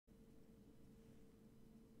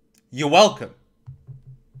You're welcome.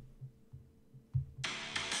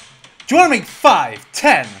 Do you want to make 5,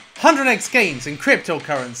 10, 100x gains in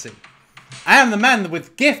cryptocurrency? I am the man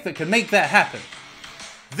with gift that can make that happen.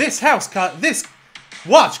 This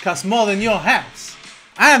watch costs more than your house.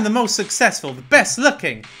 I am the most successful, the best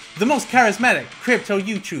looking, the most charismatic crypto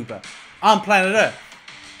YouTuber on planet Earth.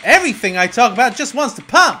 Everything I talk about just wants to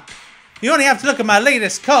pump. You only have to look at my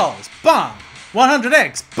latest calls. Bomb,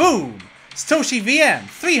 100x, boom. Satoshi VM,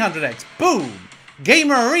 300x, boom.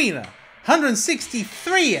 Gamer Arena,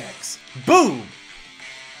 163x, boom.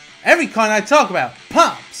 Every coin I talk about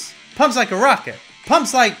pumps. Pumps like a rocket.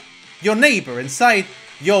 Pumps like your neighbor inside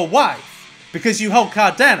your wife because you hold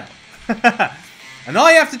Cardano. And all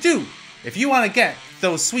you have to do, if you want to get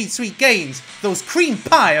those sweet, sweet gains, those cream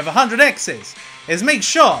pie of 100x's, is make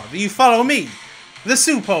sure that you follow me, the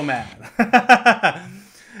Suppoman.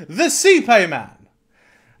 The Suppoman.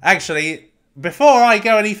 Actually, before I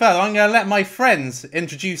go any further, I'm going to let my friends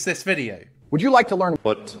introduce this video. Would you like to learn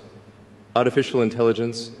what artificial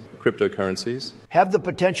intelligence, cryptocurrencies, have the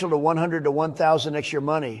potential to 100 to 1,000x your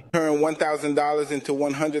money? Turn $1,000 into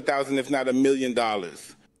 100,000, if not $1 million.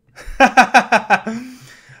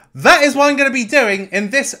 That is what I'm going to be doing in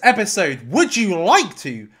this episode. Would you like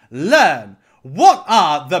to learn what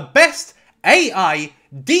are the best AI,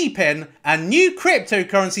 DEPIN, and new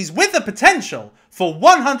cryptocurrencies with the potential for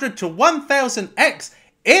 100 to 1,000x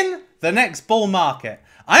in the next bull market?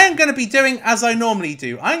 I am going to be doing as I normally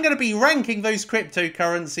do. I'm going to be ranking those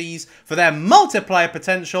cryptocurrencies for their multiplier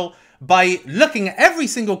potential by looking at every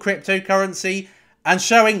single cryptocurrency and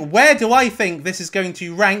showing where do I think this is going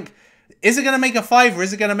to rank. Is it going to make a 5 or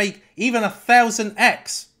is it going to make even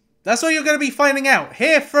 1,000x? That's what you're going to be finding out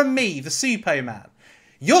here from me, the Suppoman.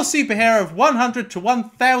 Your superhero of 100 to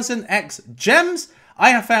 1,000x gems.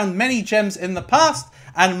 I have found many gems in the past,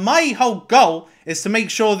 and my whole goal is to make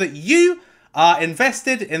sure that you are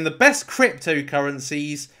invested in the best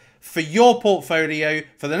cryptocurrencies for your portfolio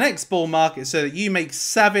for the next bull market so that you make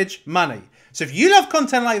savage money. So if you love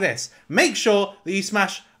content like this, make sure that you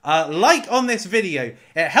smash a like on this video.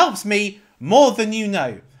 It helps me more than you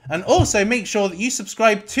know. And also make sure that you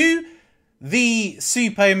subscribe to the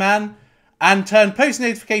Suppoman and turn post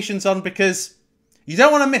notifications on because you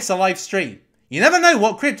don't want to miss a live stream. You never know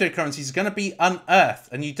what cryptocurrency is going to be unearthed,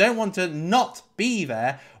 and you don't want to not be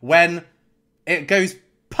there when it goes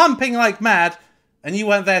pumping like mad and you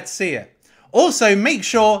weren't there to see it. Also, make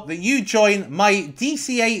sure that you join my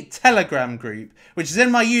DCA Telegram group, which is in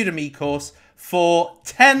my Udemy course for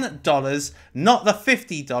 $10, not the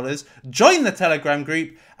 $50. Join the Telegram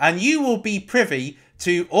group and you will be privy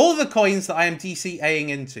to all the coins that I am DCAing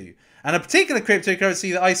into. And a particular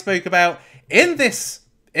cryptocurrency that I spoke about in this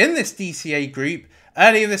DCA group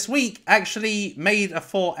earlier this week actually made a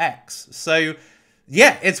 4x. So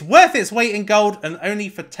yeah, it's worth its weight in gold and only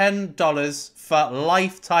for $10 for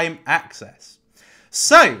lifetime access.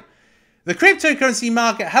 So the cryptocurrency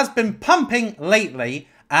market has been pumping lately,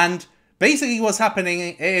 and basically what's happening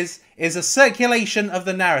is a circulation of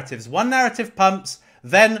the narratives. One narrative pumps,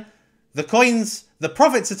 then the coins, the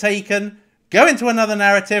profits are taken, go into another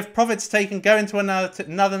narrative, profits taken, go into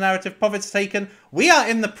another narrative, profits taken. We are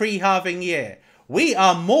in the pre-halving year. We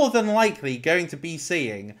are more than likely going to be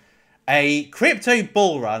seeing a crypto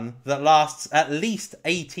bull run that lasts at least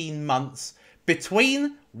 18 months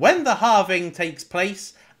between when the halving takes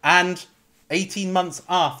place and 18 months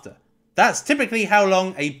after. That's typically how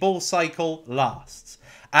long a bull cycle lasts.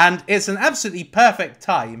 And it's an absolutely perfect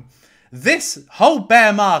time. This whole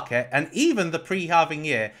bear market and even the pre-halving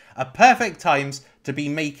year are perfect times to be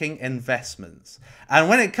making investments. And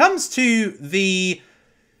when it comes to the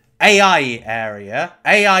AI area,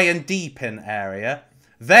 AI and DEPIN area,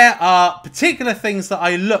 there are particular things that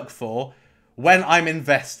I look for when I'm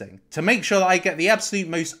investing to make sure that I get the absolute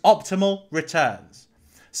most optimal returns.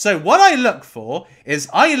 So what I look for,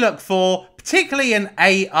 particularly in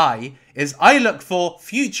AI, is I look for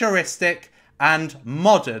futuristic and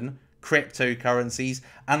modern cryptocurrencies,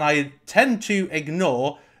 and I tend to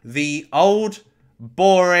ignore the old,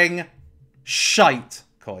 boring, shite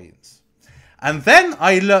coins. And then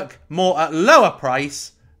I look more at lower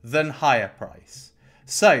price than higher price.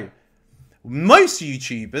 So most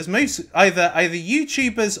YouTubers, either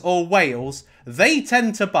YouTubers or whales, they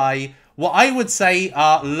tend to buy what I would say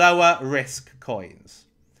are lower risk coins.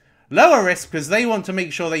 Lower risk because they want to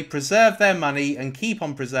make sure they preserve their money and keep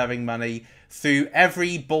on preserving money through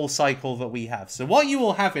every bull cycle that we have. So what you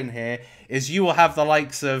will have in here is you will have the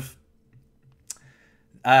likes of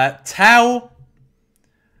Tau,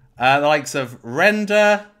 the likes of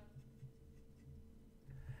Render,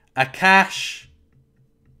 Akash,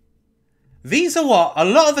 These are what a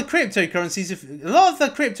lot of the cryptocurrencies, a lot of the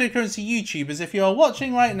cryptocurrency YouTubers, if you are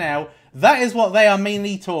watching right now, that is what they are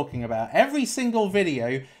mainly talking about. Every single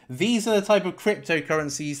video, these are the type of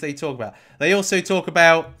cryptocurrencies they talk about. They also talk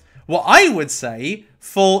about what I would say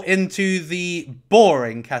fall into the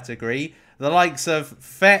boring category, the likes of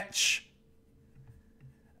Fetch,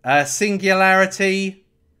 Singularity.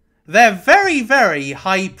 They're very, very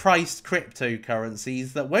high-priced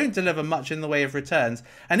cryptocurrencies that won't deliver much in the way of returns.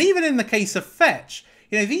 And even in the case of Fetch,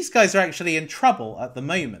 you know, these guys are actually in trouble at the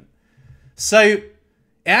moment. So,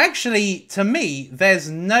 actually, to me, there's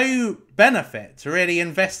no benefit to really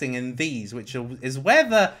investing in these, which is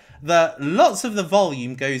where the lots of the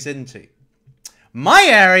volume goes into. My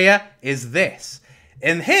area is this.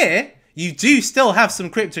 In here, you do still have some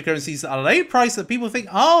cryptocurrencies that are low price that people think,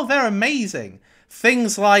 oh, they're amazing.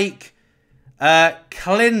 Things like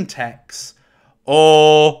Clintex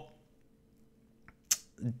or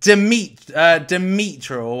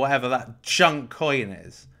Demetra or whatever that junk coin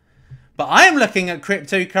is. But I am looking at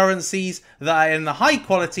cryptocurrencies that are in the high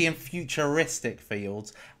quality and futuristic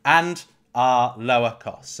fields and are lower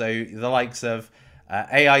cost. So the likes of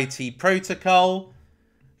AIT Protocol,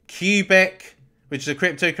 Cubic, which is a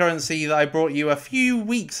cryptocurrency that I brought you a few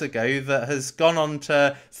weeks ago that has gone on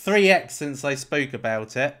to 3x since I spoke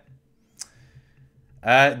about it.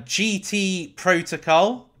 GT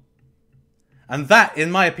Protocol. And that,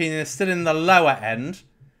 in my opinion, is still in the lower end.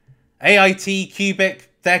 AIT, Cubic,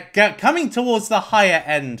 they're coming towards the higher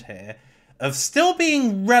end here of still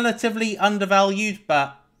being relatively undervalued,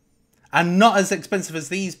 and not as expensive as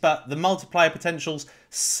these, but the multiplier potential's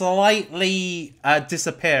slightly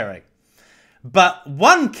disappearing. But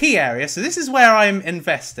one key area, so this is where I'm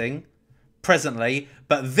investing presently,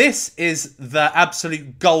 but this is the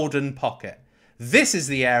absolute golden pocket. This is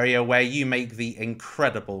the area where you make the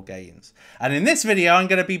incredible gains. And in this video, I'm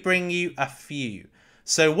going to be bringing you a few.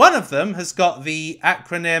 So one of them has got the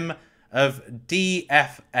acronym of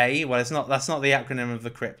DFA. Well, that's not the acronym of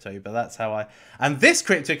the crypto, but that's how and this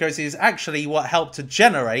cryptocurrency is actually what helped to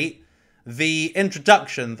generate the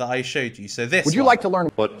introduction that I showed you. So this Would you like to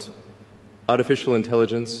learn what artificial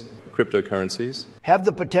intelligence, cryptocurrencies, Have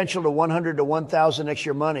the potential to 100 to 1,000x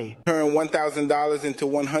your money. Turn $1,000 into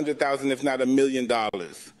 100,000, if not $1 million.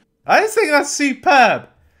 I just think that's superb.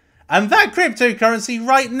 And that cryptocurrency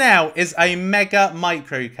right now is a mega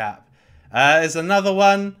micro cap. There's another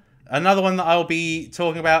one that I'll be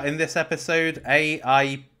talking about in this episode,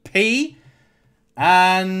 AIP.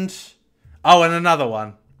 And another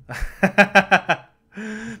one. But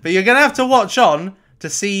you're going to have to watch on to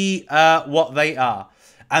see what they are.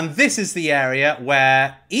 And this is the area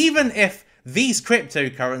where even if these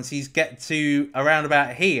cryptocurrencies get to around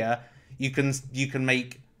about here, you can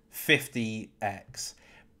make 50x.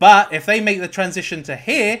 But if they make the transition to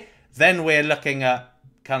here, then we're looking at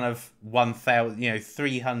kind of 1,000,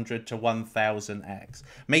 300 to 1,000x,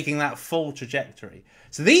 making that full trajectory.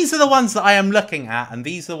 So these are the ones that I am looking at, and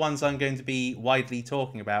these are the ones I'm going to be widely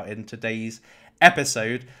talking about in today's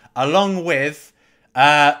episode, along with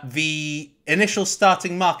the initial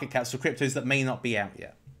starting market caps for cryptos that may not be out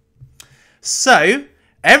yet. So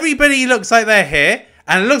everybody looks like they're here,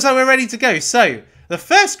 and it looks like we're ready to go. So the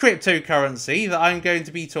first cryptocurrency that I'm going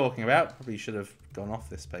to be talking about, probably should have gone off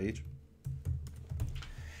this page,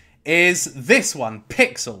 is this one,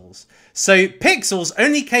 Pixels. So Pixels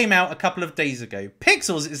only came out a couple of days ago.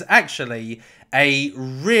 Pixels is actually a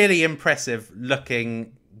really impressive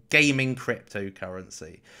looking gaming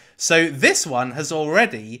cryptocurrency. So this one has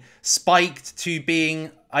already spiked to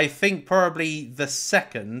being, I think, probably the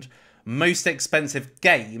second most expensive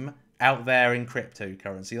game out there in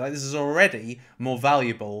cryptocurrency. Like, this is already more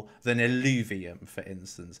valuable than Illuvium, for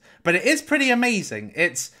instance. But it is pretty amazing.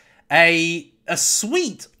 It's a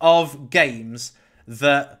suite of games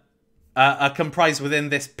that are comprised within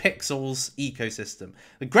this Pixels ecosystem.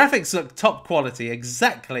 The graphics look top quality,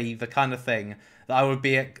 exactly the kind of thing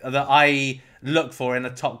that I look for in a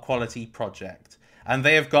top quality project. And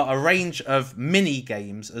they have got a range of mini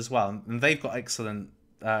games as well, and they've got excellent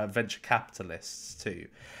venture capitalists too.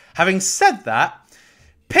 Having said that,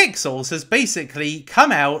 Pixels has basically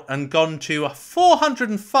come out and gone to a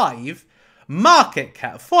 405 market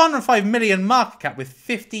cap, 405 million market cap with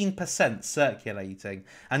 15% circulating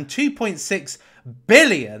and 2.6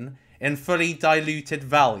 billion in fully diluted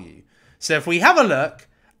value. So if we have a look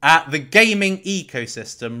at the gaming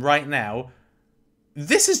ecosystem right now,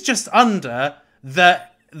 this is just under the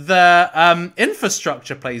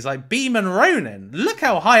infrastructure plays like Beam and Ronin. Look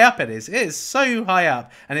how high up it is. It is so high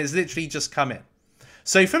up, and it's literally just come in.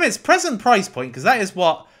 So from its present price point, because that is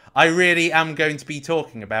what I really am going to be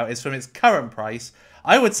talking about, is from its current price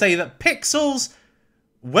I would say that Pixels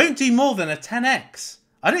won't do more than a 10x.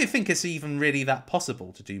 I don't think it's even really that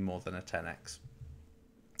possible to do more than a 10x.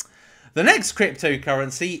 The next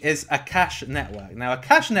cryptocurrency is a cash network. Now, a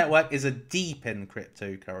cash network is a DEPIN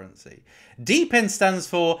cryptocurrency. DEPIN stands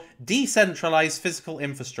for Decentralized Physical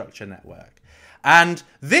Infrastructure Network. And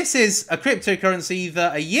this is a cryptocurrency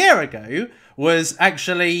that a year ago was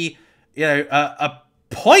actually,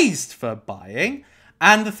 poised for buying.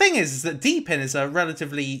 And the thing is that DEPIN is a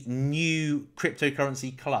relatively new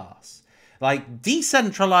cryptocurrency class. Like,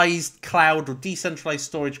 decentralized cloud or decentralized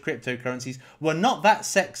storage cryptocurrencies were not that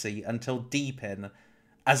sexy until DEPIN,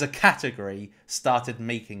 as a category, started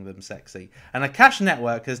making them sexy. And a cash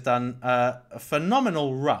network has done a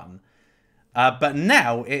phenomenal run. But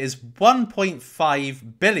now it is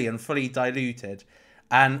 1.5 billion fully diluted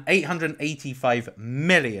and 885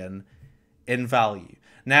 million in value.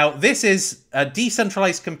 Now, this is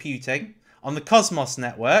decentralized computing on the Cosmos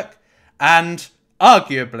network, and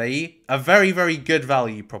arguably a very, very good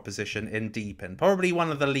value proposition in DEPIN. Probably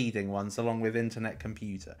one of the leading ones, along with Internet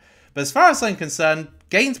Computer. But as far as I'm concerned,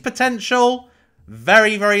 gains potential,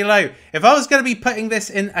 very, very low. If I was going to be putting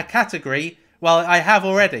this in a category, well, I have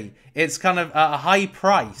already. It's kind of a high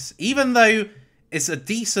price. Even though it's a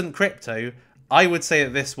decent crypto, I would say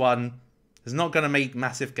that this one is not going to make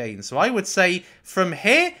massive gains. So I would say from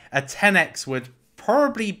here, a 10x would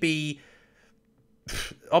probably be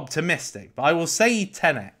optimistic, but I will say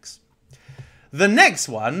 10x. The next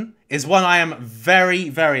one is one I am very,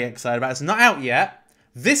 very excited about. It's not out yet.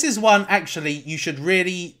 This is one actually you should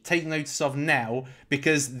really take notice of now,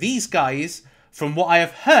 because these guys, from what I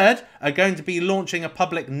have heard, are going to be launching a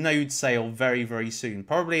public node sale very, very soon,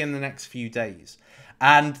 probably in the next few days.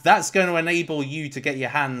 And that's going to enable you to get your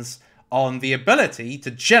hands on the ability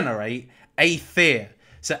to generate Aether.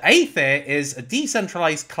 So Aether is a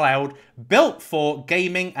decentralized cloud built for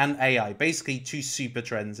gaming and AI, basically two super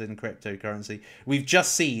trends in cryptocurrency. We've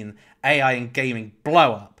just seen AI and gaming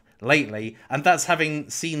blow up lately, and that's having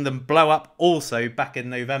seen them blow up also back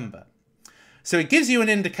in November. So it gives you an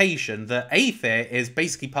indication that Aether is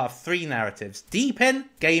basically part of three narratives: DEPIN,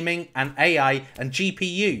 gaming, and AI and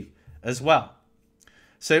GPU as well.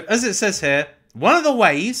 So as it says here, one of the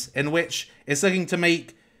ways in which it's looking to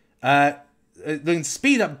make looking to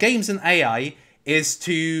speed up games and AI is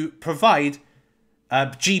to provide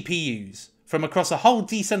GPUs from across a whole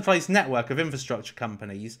decentralized network of infrastructure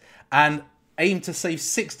companies and aim to save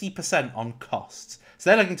 60% on costs. So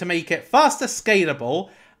they're looking to make it faster,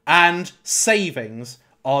 scalable, and savings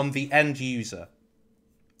on the end user.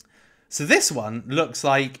 So this one looks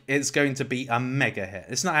like it's going to be a mega hit.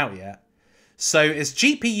 It's not out yet. So it's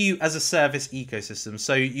GPU as a service ecosystem.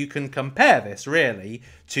 So you can compare this really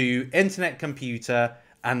to Internet Computer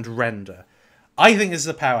and Render. I think this is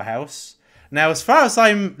a powerhouse. Now, as far as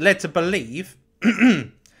I'm led to believe,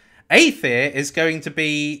 Aether is going to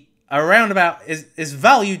be around about, is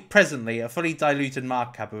valued presently at a fully diluted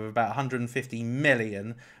market cap of about 150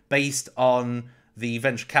 million based on the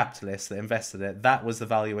venture capitalists that invested it. That was the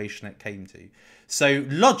valuation it came to. So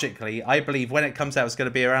logically, I believe when it comes out, it's going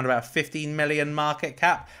to be around about 15 million market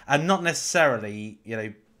cap and not necessarily,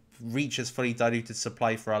 reach its fully diluted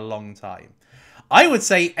supply for a long time. I would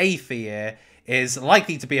say Aether is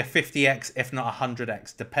likely to be a 50x, if not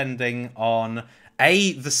 100x, depending on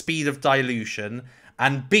A, the speed of dilution,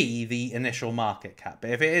 and B, the initial market cap. But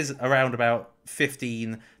if it is around about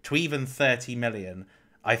 15 to even 30 million,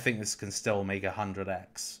 I think this can still make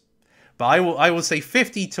 100x. But I will say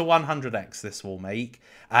 50 to 100x this will make.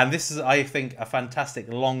 And this is, I think, a fantastic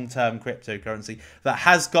long-term cryptocurrency that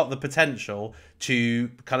has got the potential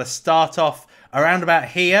to kind of start off around about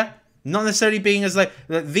here. Not necessarily being as like,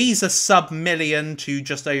 these are sub-million to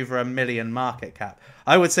just over a million market cap.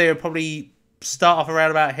 I would say it would probably start off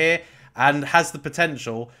around about here and has the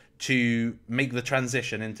potential to make the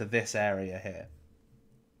transition into this area here.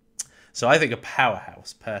 So I think a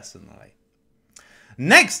powerhouse, personally.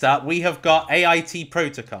 Next up, we have got AIT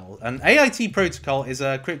Protocol. And AIT Protocol is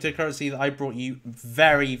a cryptocurrency that I brought you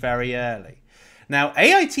very, very early. Now,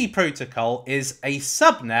 AIT Protocol is a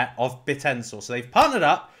subnet of Bitensor. So they've partnered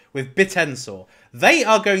up with Bitensor. They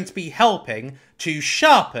are going to be helping to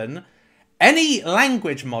sharpen any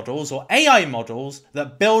language models or AI models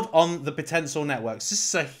that build on the Bitensor networks. This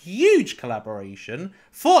is a huge collaboration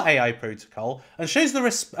for AI Protocol and shows the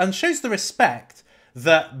respect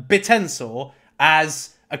that Bitensor,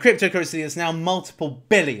 as a cryptocurrency that's now multiple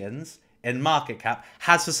billions in market cap,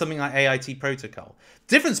 has for something like AIT Protocol.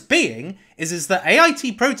 Difference being is that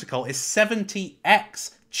AIT Protocol is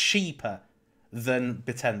 70x cheaper than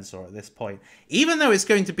Bitensor at this point, even though it's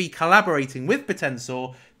going to be collaborating with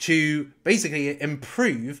Bitensor to basically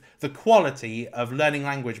improve the quality of learning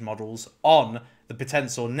language models on the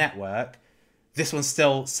Bitensor network. This one's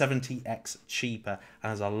still 70x cheaper and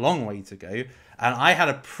has a long way to go. And I had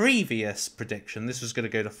a previous prediction this was going to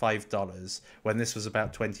go to $5 when this was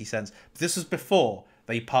about 20 cents. This was before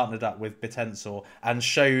they partnered up with Bitensor and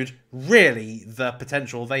showed really the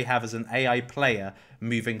potential they have as an AI player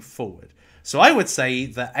moving forward. So I would say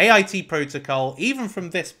the AIT protocol, even from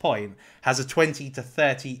this point, has a 20 to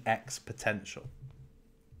 30x potential.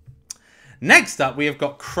 Next up, we have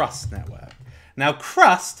got Crust Network. Now,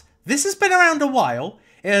 Crust, this has been around a while.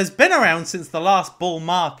 It has been around since the last bull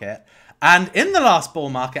market. And in the last bull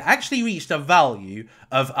market, actually reached a value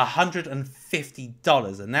of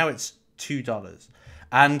 $150. And now it's $2.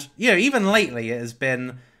 And, you know, even lately it has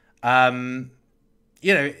been, you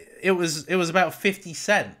know, it was about 50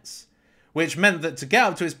 cents. Which meant that to get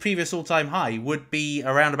up to its previous all-time high would be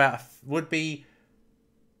around about, would be,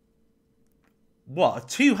 what,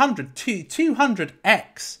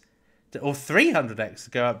 200x or 300x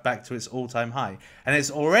to go up back to its all-time high. And it's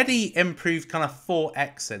already improved kind of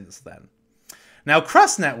 4x since then. Now,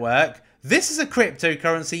 Crust Network, this is a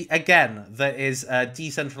cryptocurrency, again, that is a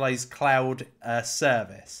decentralized cloud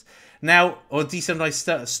service. Now, or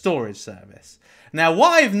decentralized storage service. Now, what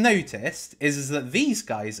I've noticed is that these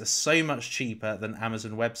guys are so much cheaper than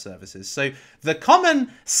Amazon Web Services. So the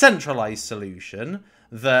common centralized solution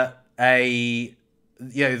that a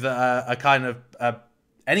kind of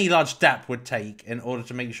any large DApp would take in order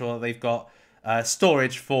to make sure that they've got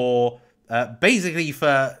storage for basically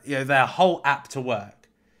for their whole app to work,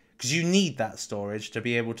 because you need that storage to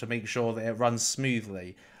be able to make sure that it runs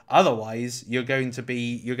smoothly. Otherwise, you're going to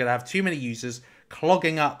have too many users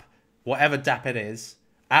clogging up whatever DApp it is,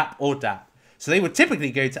 app or DApp. So they would typically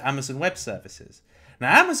go to Amazon Web Services.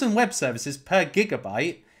 Now, Amazon Web Services per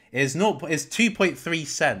gigabyte is 2.3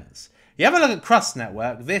 cents. You have a look at Crust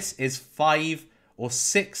Network, this is 5 or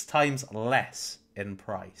 6 times less in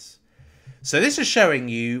price. So this is showing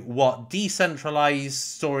you what decentralized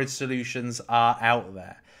storage solutions are out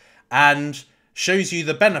there, and shows you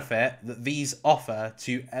the benefit that these offer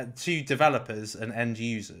to developers and end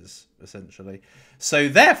users, essentially. So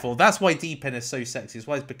therefore, that's why DEPIN is so sexy. It's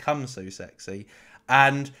why it's become so sexy.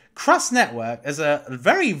 And Crust Network is a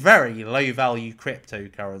very, very low-value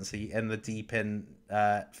cryptocurrency in the DEPIN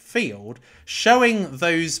field, showing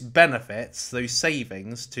those benefits, those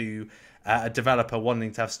savings to a developer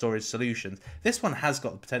wanting to have storage solutions. This one has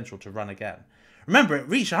got the potential to run again. Remember, it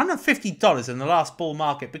reached $150 in the last bull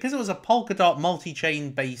market because it was a Polkadot multi-chain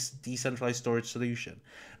based decentralized storage solution.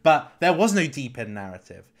 But there was no DEPIN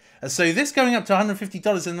narrative. So this going up to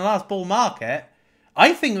 $150 in the last bull market,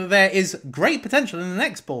 I think that there is great potential in the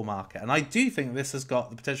next bull market. And I do think this has got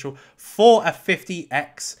the potential for a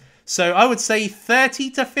 50x. So I would say 30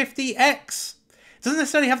 to 50x. It doesn't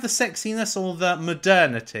necessarily have the sexiness or the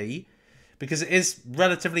modernity, because it is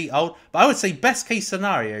relatively old. But I would say best case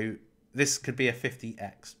scenario, this could be a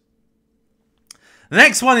 50x. The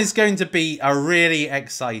next one is going to be a really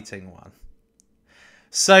exciting one.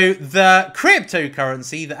 So the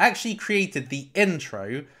cryptocurrency that actually created the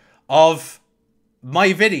intro of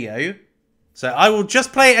my video. So I will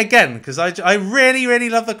just play it again because I really, really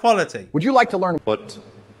love the quality. Would you like to learn what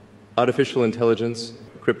artificial intelligence,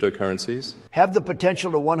 cryptocurrencies, Have the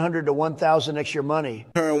potential to 100 to 1,000x your money.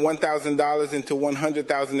 Turn $1,000 into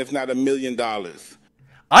 100,000, if not $1 million.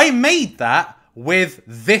 I made that with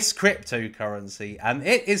this cryptocurrency, and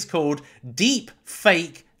it is called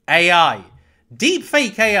Deepfake AI.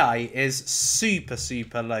 Deepfake AI is super,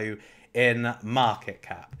 super low in market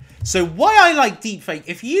cap. So why I like deepfake,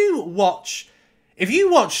 if you watch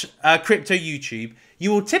crypto YouTube,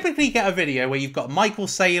 you will typically get a video where you've got Michael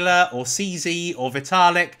Saylor or CZ or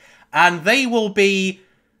Vitalik, and they will be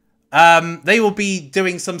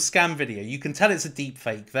doing some scam video. You can tell it's a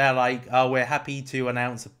deepfake. They're like, oh, we're happy to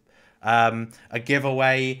announce a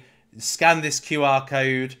giveaway. Scan this QR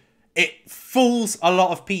code. It fools a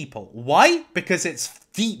lot of people. Why? Because it's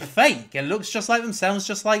deep fake. It looks just like them, sounds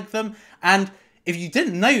just like them. And if you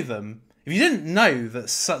didn't know them, if you didn't know that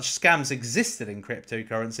such scams existed in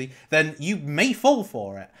cryptocurrency, then you may fall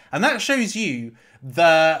for it. And that shows you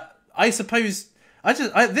that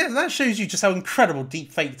shows you just how incredible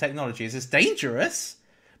deep fake technology is. It's dangerous,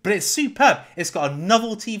 but it's superb. It's got a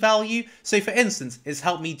novelty value. So for instance, it's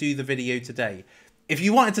helped me do the video today. If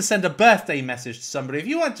you wanted to send a birthday message to somebody, if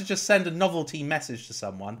you wanted to just send a novelty message to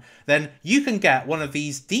someone, then you can get one of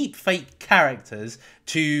these deep fake characters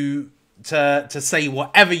to say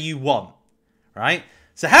whatever you want, right?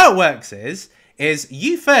 So how it works is is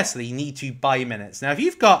you firstly need to buy minutes. Now, if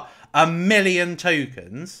you've got 1 million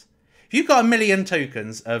tokens, if you've got 1 million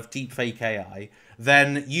tokens of deepfake AI,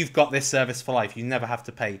 then you've got this service for life. You never have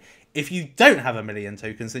to pay. If you don't have 1 million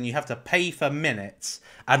tokens, then you have to pay for minutes.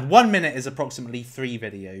 And 1 minute is approximately 3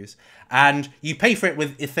 videos. And you pay for it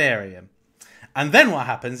with Ethereum. And then what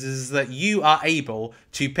happens is that you are able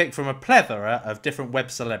to pick from a plethora of different web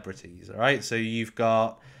celebrities. All right. So you've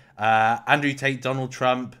got Andrew Tate, Donald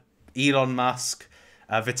Trump, Elon Musk,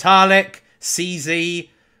 Vitalik, CZ,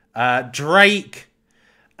 Drake,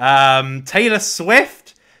 Taylor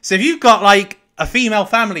Swift. So if you've got like a female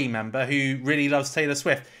family member who really loves Taylor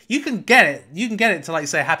Swift, you can get it. You can get it to like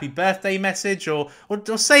say a happy birthday message or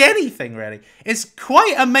say anything really. It's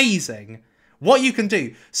quite amazing what you can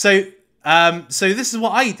do. So this is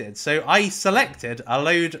what I did. So I selected a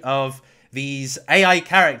load of these AI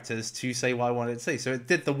characters to say what I wanted to say. So it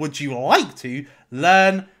did the would you like to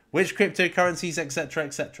learn which cryptocurrencies, etc.,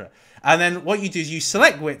 etc. And then what you do is you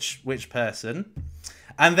select which person,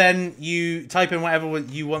 and then you type in whatever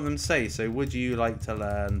you want them to say. So would you like to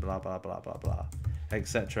learn blah blah blah blah blah,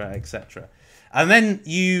 etc., etc. And then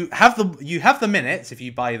you have the minutes if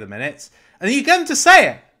you buy the minutes, and then you get them to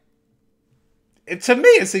say it. To me,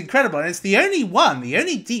 it's incredible, and it's the only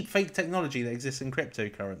deepfake technology that exists in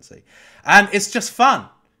cryptocurrency, and it's just fun.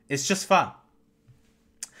 It's just fun.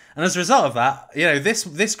 And as a result of that, you know, this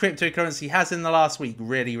cryptocurrency has in the last week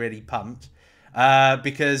really pumped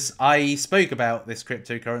because I spoke about this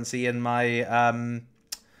cryptocurrency in my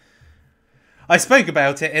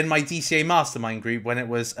DCA mastermind group when it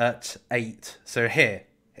was at 8. So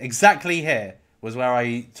exactly here was where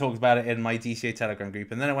I talked about it in my DCA Telegram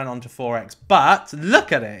group, and then it went on to 4x. But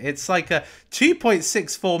look at it, it's like a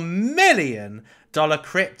 $2.64 million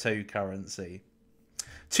cryptocurrency.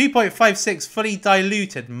 2.56 fully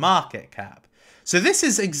diluted market cap. So this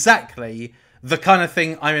is exactly the kind of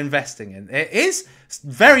thing I'm investing in. It is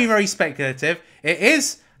very speculative. It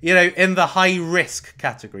is, you know, in the high risk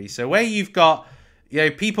category. So where you've got, you know,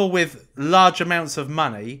 people with large amounts of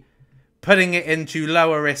money putting it into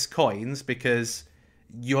lower risk coins because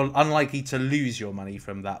you're unlikely to lose your money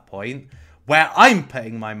from that point. Where I'm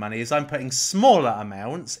putting my money is I'm putting smaller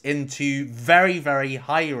amounts into very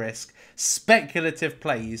high risk speculative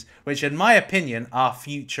plays, which in my opinion are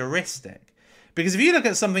futuristic. Because if you look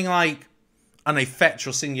at something like, I don't know, Fetch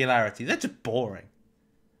or Singularity, they're just boring.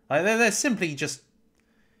 Like they're simply just,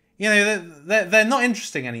 you know, they're not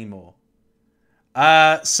interesting anymore.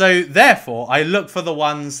 So therefore, I look for the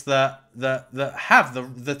ones that have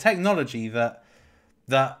the technology that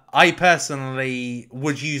I personally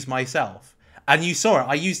would use myself. And you saw it.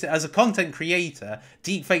 I used it as a content creator.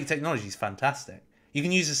 Deepfake technology is fantastic. You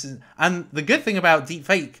can use this, and the good thing about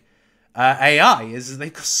deepfake AI is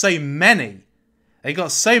they've got so many. They've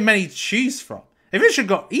got so many to choose from. They've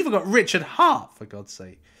even got Richard Hart, for God's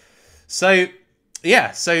sake. So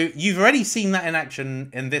yeah, so you've already seen that in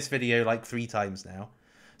action in this video like 3 times now.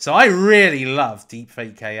 So I really love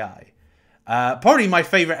deepfake AI. Probably my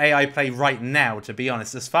favorite AI play right now, to be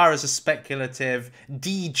honest, as far as a speculative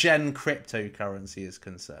degen cryptocurrency is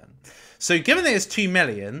concerned. So given that it's 2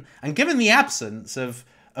 million, and given the absence of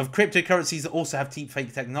cryptocurrencies that also have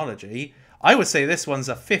deepfake technology, I would say this one's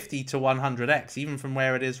a 50 to 100x, even from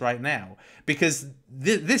where it is right now. Because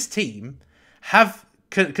this team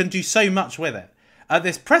can do so much with it. At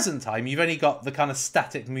this present time, you've only got the kind of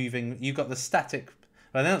static moving, you've got the static,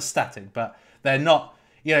 well, they're not static, but they're not,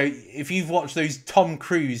 you know, if you've watched those Tom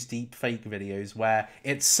Cruise deepfake videos where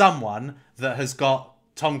it's someone that has got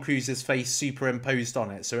Tom Cruise's face superimposed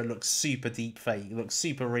on it, so it looks super deepfake, it looks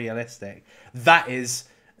super realistic. That is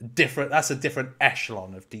different. That's a different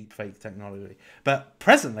echelon of deepfake technology. But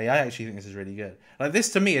presently, I actually think this is really good. Like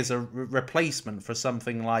this to me is a replacement for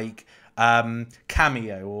something like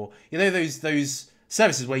Cameo, or you know those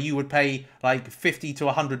services where you would pay like $50 to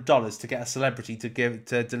 $100 to get a celebrity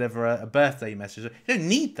to deliver a birthday message. You don't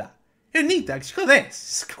need that. You don't need that, because you've got this.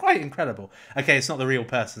 It's quite incredible. Okay, it's not the real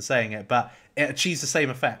person saying it, but it achieves the same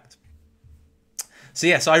effect. So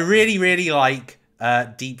yeah, so I really like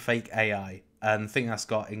deepfake AI and think that's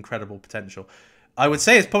got incredible potential. I would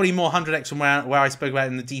say it's probably more 100x from where I spoke about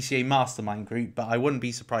in the DCA mastermind group, but I wouldn't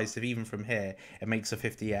be surprised if even from here it makes a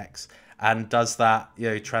 50x and does that, you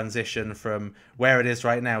know, transition from where it is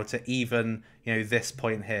right now to even, you know, this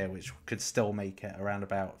point here, which could still make it around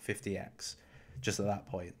about 50x just at that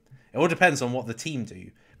point. It all depends on what the team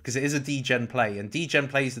do, because it is a degen play, and degen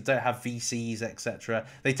plays that don't have VCs, etc.,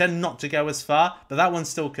 they tend not to go as far, but that one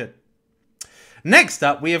still could. Next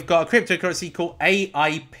up, we have got a cryptocurrency called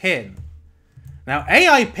DEPIN. Now,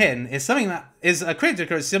 DEPIN is something that is a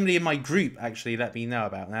cryptocurrency somebody in my group actually let me know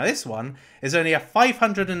about. Now, this one is only a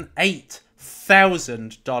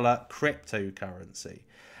 $508,000 cryptocurrency.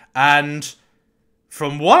 And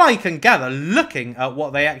from what I can gather, looking at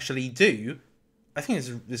what they actually do, I think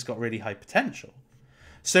it's got really high potential.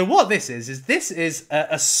 So what this is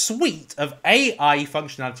a suite of AI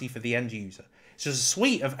functionality for the end user. It's just a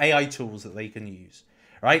suite of AI tools that they can use,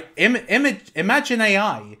 right? Imagine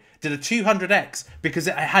AI did a 200x because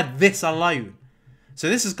it had this alone. So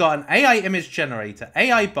this has got an AI image generator,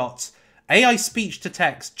 AI bots, AI speech to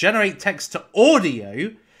text, generate text to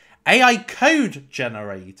audio, AI code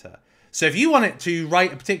generator. So if you want it to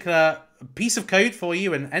write a particular piece of code for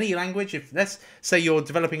you in any language, if let's say you're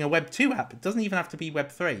developing a Web 2 app, it doesn't even have to be Web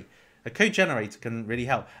 3. A code generator can really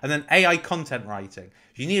help. And then AI content writing.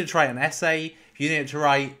 If you needed to write an essay, if you needed to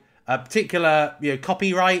write a particular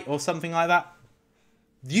copyright or something like that,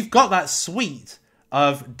 you've got that suite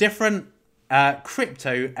of different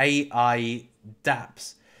crypto AI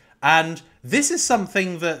dApps. And this is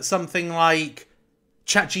something that something like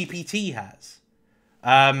ChatGPT has.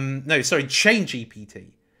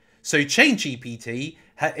 ChainGPT. So ChainGPT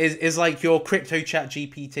is like your crypto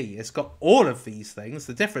ChatGPT. It's got all of these things.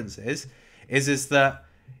 The difference is that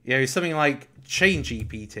something like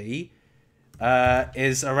ChainGPT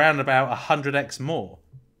is around about 100x more.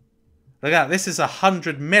 Look at that. This is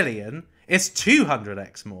 100 million. It's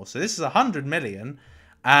 200x more. So this is 100 million,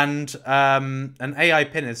 and an AI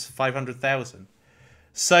pin is 500,000.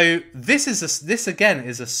 So this again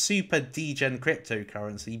is a super degen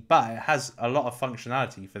cryptocurrency, but it has a lot of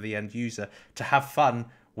functionality for the end user to have fun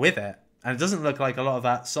with it. And it doesn't look like a lot of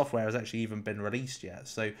that software has actually even been released yet.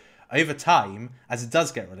 So over time, as it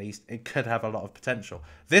does get released, it could have a lot of potential.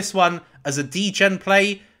 This one, as a degen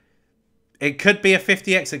play, it could be a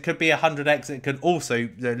 50x, it could be a 100x, it could also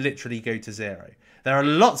literally go to zero. There are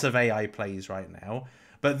lots of AI plays right now,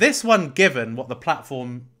 but this one, given what the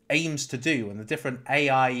platform aims to do and the different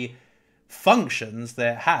AI functions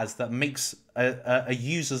that it has that makes a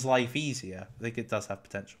user's life easier, I think it does have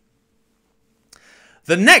potential.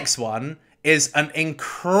 The next one is an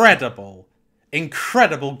incredible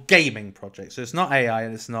gaming project. So it's not AI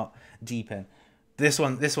and it's not DEPIN. This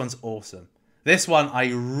one's awesome. This one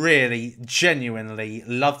I really genuinely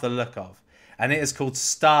love the look of, and it is called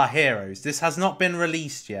Star Heroes. This has not been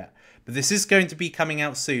released yet, but this is going to be coming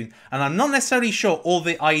out soon, and I'm not necessarily sure all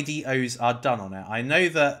the IDOs are done on it. I know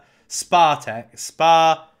that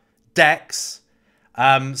Spartadex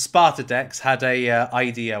had a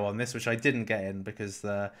IDO on this, which I didn't get in because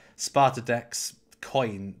the Spartadex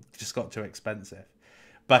coin just got too expensive.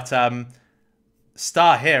 But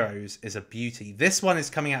Star Heroes is a beauty. This one is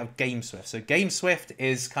coming out of GameSwift. So GameSwift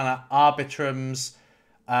is kind of Arbitrum's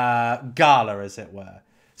Gala, as it were.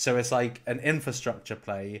 So it's like an infrastructure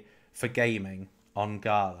play for gaming on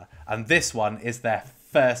Gala. And this one is their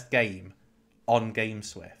first game on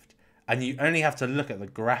GameSwift. And you only have to look at the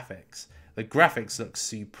graphics. The graphics look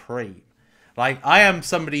supreme. Like, I am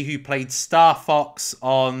somebody who played Star Fox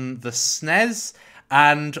on the SNES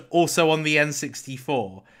and also on the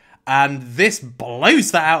N64. And this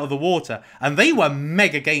blows that out of the water. And they were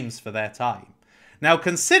mega games for their time. Now,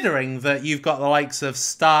 considering that you've got the likes of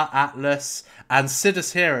Star Atlas and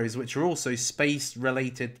Sidus Heroes, which are also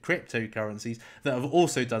space-related cryptocurrencies that have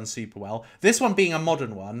also done super well, this one being a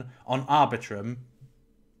modern one on Arbitrum,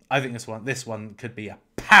 I think this one could be a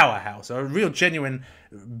powerhouse, a real genuine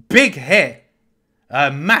big hit,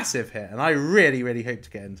 a massive hit. And I really, really hope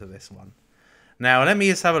to get into this one. Now, let me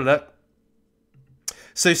just have a look.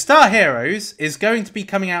 So Star Heroes is going to be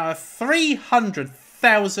coming out at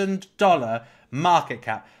 $300,000 market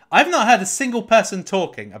cap. I've not heard a single person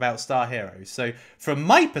talking about Star Heroes. So from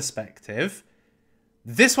my perspective,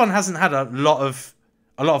 this one hasn't had a lot of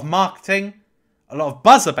marketing, a lot of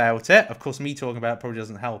buzz about it. Of course, me talking about it probably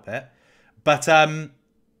doesn't help it. But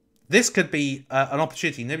this could be an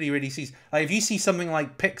opportunity nobody really sees. Like, if you see something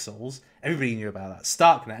like Pixels, everybody knew about that.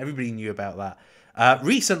 Starknet, everybody knew about that.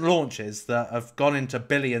 Recent launches that have gone into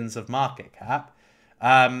billions of market cap,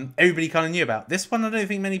 everybody kind of knew about. This one I don't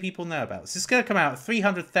think many people know about. So it's going to come out at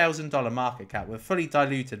 $300,000 market cap with a fully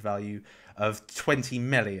diluted value of 20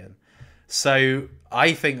 million. So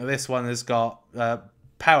I think that this one has got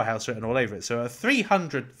powerhouse written all over it. So a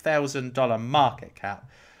 $300,000 market cap,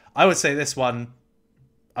 I would say this one,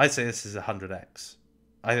 I'd say this is 100x.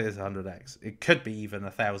 I think it's 100x. It could be even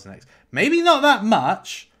 1,000x. Maybe not that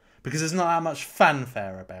much, because there's not that much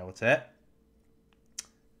fanfare about it.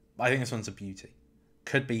 But I think this one's a beauty.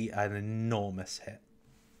 Could be an enormous hit.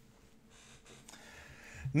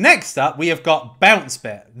 Next up, we have got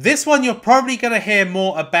BounceBit. This one you're probably going to hear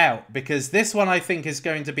more about because this one I think is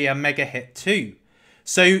going to be a mega hit too.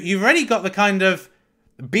 So you've already got the kind of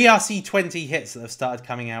BRC20 hits that have started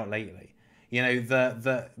coming out lately. You know,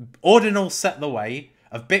 the ordinal set the way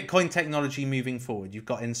of Bitcoin technology moving forward. You've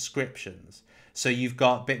got inscriptions. So you've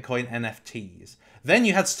got Bitcoin NFTs. Then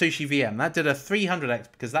you had Satoshi VM. That did a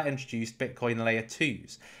 300x because that introduced Bitcoin layer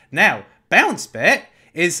 2s. Now, BounceBit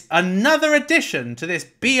is another addition to this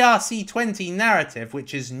BRC20 narrative,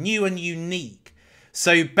 which is new and unique.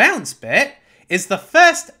 So BounceBit is the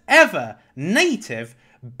first ever native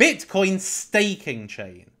Bitcoin staking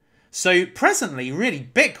chain. So presently, really,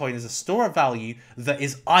 Bitcoin is a store of value that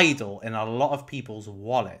is idle in a lot of people's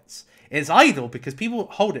wallets. It's idle because people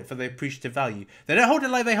hold it for the appreciative value. They don't hold it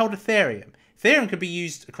like they hold Ethereum. Ethereum could be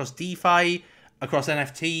used across DeFi, across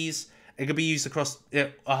NFTs. It could be used across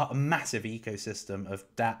a massive ecosystem of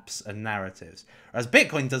dApps and narratives. Whereas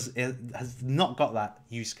Bitcoin has not got that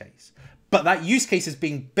use case. But that use case is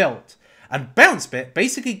being built. And BounceBit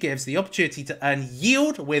basically gives the opportunity to earn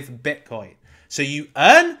yield with Bitcoin. So you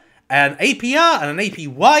earn an APR and an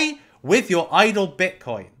APY with your idle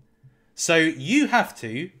Bitcoin. So you have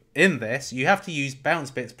to, in this, you have to use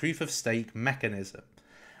BounceBit's proof of stake mechanism.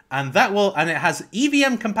 And it has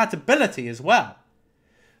EVM compatibility as well.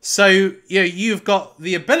 So, you know, you've got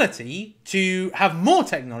the ability to have more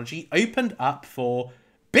technology opened up for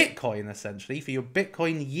Bitcoin, essentially, for your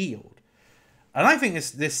Bitcoin yield. And I think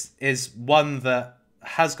this is one that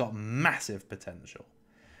has got massive potential.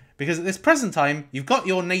 Because at this present time, you've got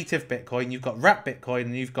your native Bitcoin, you've got wrapped Bitcoin,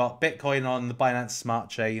 and you've got Bitcoin on the Binance Smart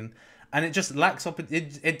Chain. And it just lacks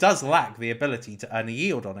it does lack the ability to earn a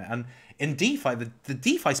yield on it. And in DeFi, the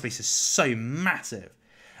DeFi space is so massive.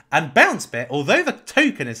 And BounceBit, although the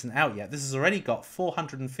token isn't out yet, this has already got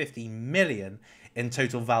 450 million in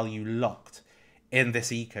total value locked in this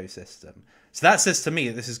ecosystem. So that says to me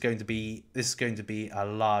that this is going to be a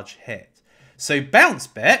large hit. So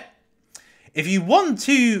BounceBit, if you want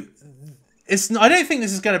to, I don't think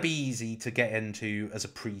this is going to be easy to get into as a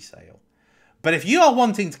pre-sale. But if you are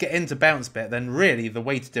wanting to get into BounceBit, then really the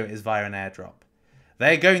way to do it is via an airdrop.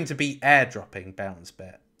 They're going to be airdropping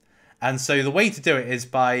BounceBit. And so the way to do it is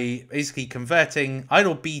by basically converting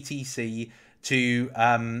idle BTC to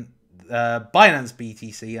Binance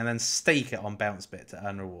BTC and then stake it on BounceBit to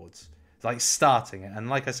earn rewards. Like starting it. And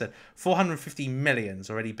like I said, 450 million's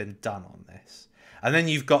already been done on this. And then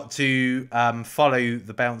you've got to follow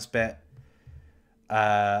the BounceBit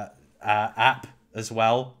app as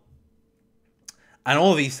well. And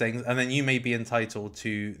all these things. And then you may be entitled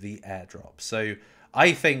to the airdrop. So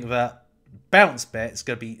I think that BounceBit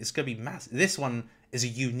it's gonna be massive. This one is a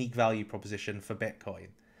unique value proposition for Bitcoin,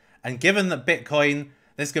 and given that Bitcoin,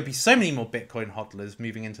 there's going to be so many more Bitcoin hodlers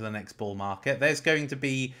moving into the next bull market. There's going to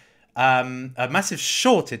be a massive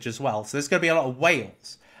shortage as well. So there's going to be a lot of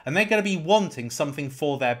whales, and they're going to be wanting something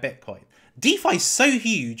for their Bitcoin. DeFi is so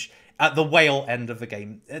huge at the whale end of the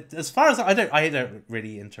game. As far as I don't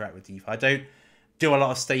really interact with DeFi. I don't do a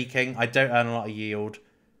lot of staking. I don't earn a lot of yield,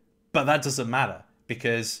 but that doesn't matter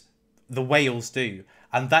because the whales do,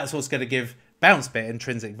 and that's what's going to give BounceBit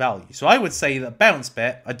intrinsic value. So I would say that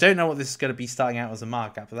BounceBit, I don't know what this is going to be starting out as a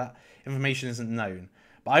market cap, but that information isn't known.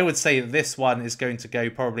 But I would say that this one is going to go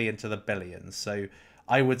probably into the billions. So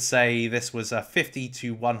I would say this was a 50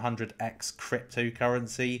 to 100x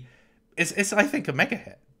cryptocurrency. It's I think a mega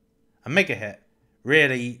hit,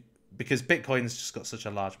 really, because Bitcoin's just got such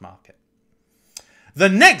a large market. The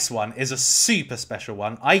next one is a super special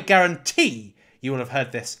one. I guarantee you will have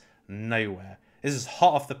heard this nowhere. This is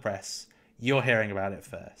hot off the press. You're hearing about it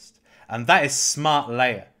first. And that is Smart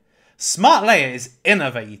Layer. Smart Layer is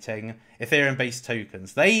innovating Ethereum-based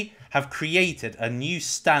tokens. They have created a new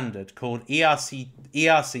standard called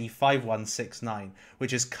ERC 5169,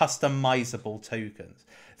 which is customizable tokens.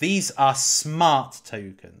 These are smart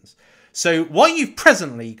tokens. So what you've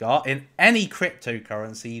presently got in any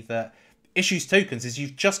cryptocurrency that issues tokens is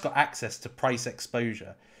you've just got access to price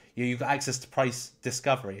exposure. You've got access to price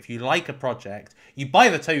discovery. If you like a project, you buy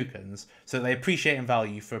the tokens so that they appreciate in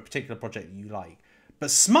value for a particular project that you like.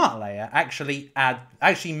 But Smart Layer actually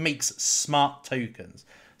makes smart tokens.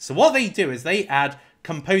 So what they do is they add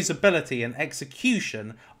composability and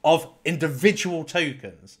execution of individual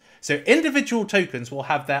tokens. So individual tokens will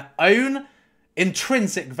have their own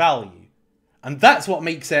intrinsic value. And that's what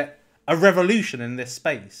makes it a revolution in this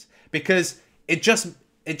space. Because it just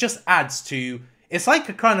adds to... It's like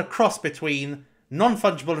a kind of cross between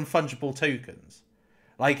non-fungible and fungible tokens.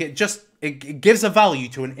 Like it gives a value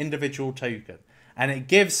to an individual token. And it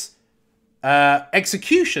gives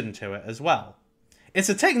execution to it as well. It's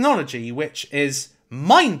a technology which is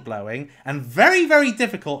mind-blowing and very, very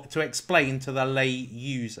difficult to explain to the lay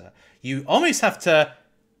user. You almost have to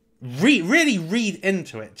really read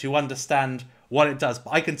into it to understand what it does.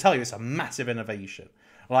 But I can tell you it's a massive innovation.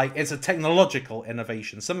 Like, it's a technological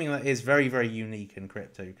innovation, something that is very, very unique in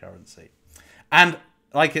cryptocurrency. And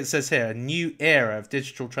like it says here, a new era of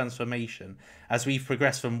digital transformation as we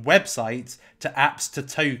progress from websites to apps to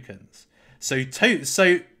tokens. So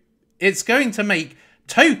it's going to make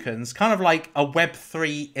tokens kind of like a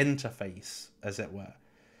Web3 interface, as it were.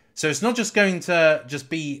 So it's not just going to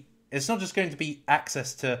be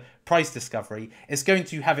access to price discovery. It's going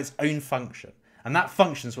to have its own function, and that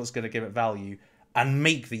function is what's going to give it value and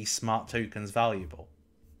make these smart tokens valuable.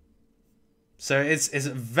 So it's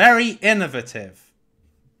very innovative.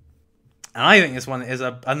 And I think this one is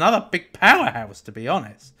another big powerhouse, to be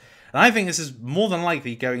honest. And I think this is more than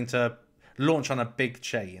likely going to launch on a big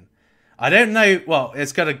chain. I don't know. Well,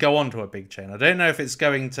 it's going to go on to a big chain. I don't know if it's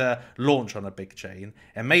going to launch on a big chain.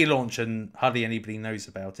 It may launch and hardly anybody knows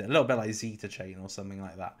about it. A little bit like Zeta Chain or something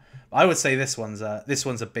like that. But I would say this one's a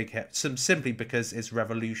big hit, simply because it's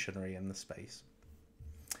revolutionary in the space.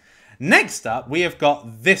 Next up, we have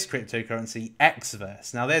got this cryptocurrency,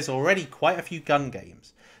 Xverse. Now, there's already quite a few gun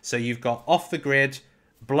games. So you've got Off the Grid,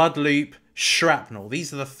 Bloodloop, Shrapnel.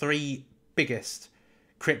 These are the three biggest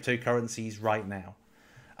cryptocurrencies right now.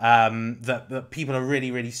 That people are really,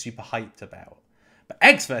 really super hyped about. But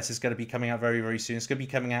Xverse is going to be coming out very, very soon. It's going to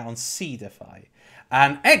be coming out on CDeFi.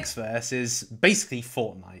 And Xverse is basically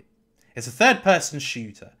Fortnite. It's a third-person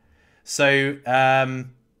shooter. So,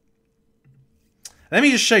 let me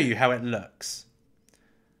just show you how it looks.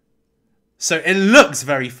 So, it looks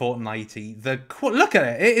very Fortnite-y. Look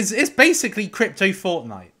at it. It's basically crypto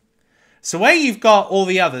Fortnite. So, where you've got all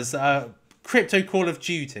the others, crypto Call of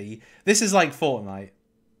Duty, this is like Fortnite.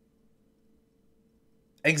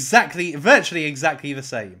 Virtually exactly the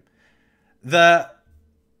same. Let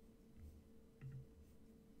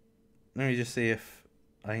me just see if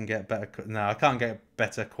I can get better. No, I can't get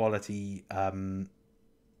better quality. Can't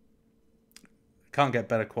get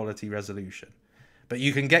better quality resolution, but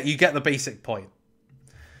you get the basic point.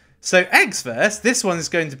 So Xverse, this one is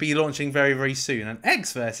going to be launching very, very soon, and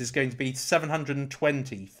Xverse is going to be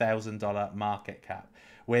 $720,000 market cap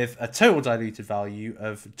with a total diluted value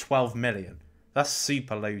of 12 million. That's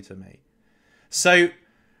super low to me. So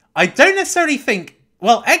I don't necessarily think...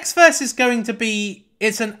 Well, Xverse is going to be...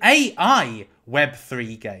 It's an AI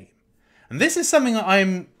Web3 game. And this is something that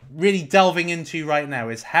I'm really delving into right now,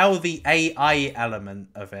 is how the AI element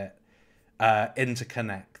of it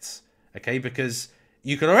interconnects. Okay, because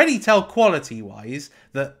you can already tell quality-wise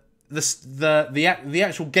that the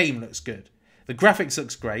actual game looks good. The graphics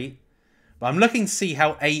looks great. But I'm looking to see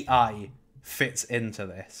how AI fits into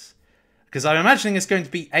this. Because I'm imagining it's going to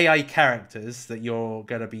be AI characters that you're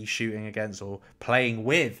going to be shooting against or playing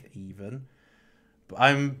with, even.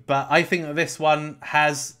 But I think that this one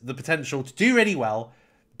has the potential to do really well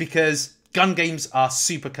because gun games are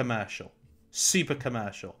super commercial. Super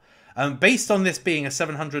commercial. Based on this being a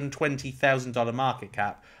 $720,000 market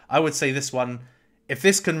cap, I would say this one, if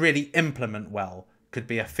this can really implement well, could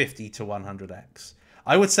be a 50 to 100x.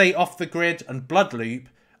 I would say Off the Grid and Bloodloop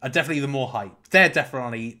are definitely the more hype. They're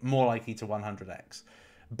definitely more likely to 100x.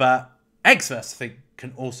 But Xverse, I think,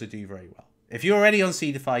 can also do very well. If you're already on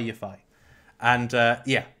CDeFi, you're fine. And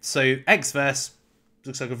yeah, so Xverse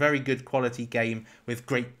looks like a very good quality game with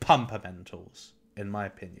great pumpermentals, in my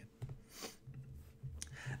opinion.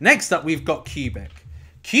 Next up, we've got Cubic.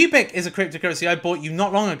 Cubic is a cryptocurrency I bought you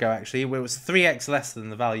not long ago, actually, where it was 3x less than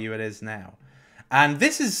the value it is now. And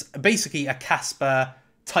this is basically a Casper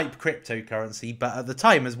type cryptocurrency, but at the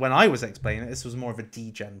time, as when I was explaining it, this was more of a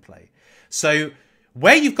degen play. So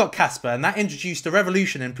where you've got Casper, and that introduced a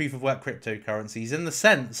revolution in proof of work cryptocurrencies in the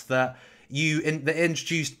sense that they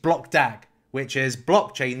introduced block DAG, which is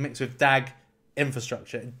blockchain mixed with DAG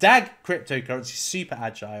infrastructure. DAG cryptocurrency is super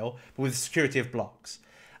agile, but with security of blocks.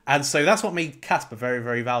 And so that's what made Casper very,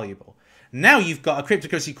 very valuable. Now you've got a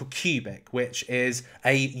cryptocurrency called Cubic, which is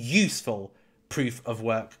a useful proof of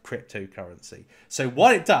work cryptocurrency. So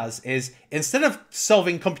what it does is, instead of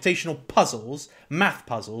solving computational puzzles, math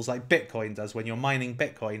puzzles like Bitcoin does when you're mining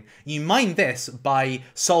Bitcoin, you mine this by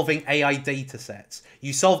solving AI data sets.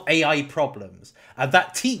 You solve AI problems, and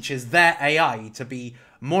that teaches their AI to be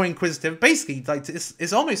more inquisitive. Basically, like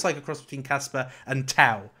it's almost like a cross between Casper and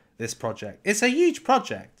Tau, this project. It's a huge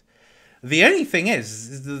project. The only thing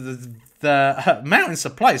is the amount in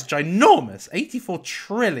supply is ginormous, 84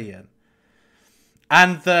 trillion.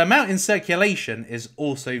 And the amount in circulation is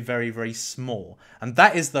also very, very small. And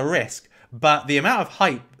that is the risk. But the amount of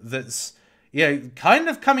hype that's, you know, kind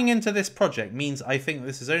of coming into this project means I think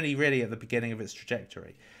this is only really at the beginning of its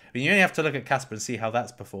trajectory. I mean, you only have to look at Casper and see how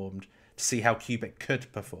that's performed to see how Cubic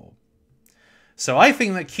could perform. So I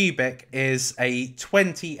think that Cubic is a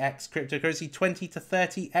 20x cryptocurrency, 20 to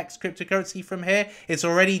 30x cryptocurrency from here. It's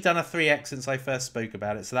already done a 3x since I first spoke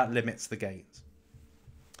about it, so that limits the gains.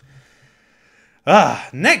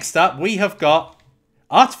 Next up, we have got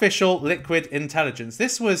Artificial Liquid Intelligence.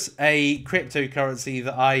 This was a cryptocurrency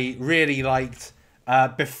that I really liked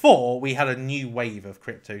before we had a new wave of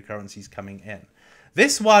cryptocurrencies coming in.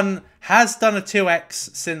 This one has done a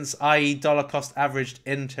 2x since I dollar cost averaged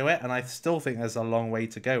into it, and I still think there's a long way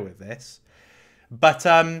to go with this. But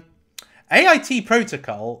AIT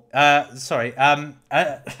protocol,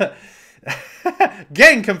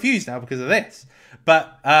 getting confused now because of this.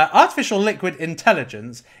 But Artificial Liquid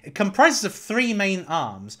Intelligence, it comprises of 3 main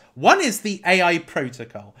arms. One is the AI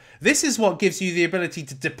protocol. This is what gives you the ability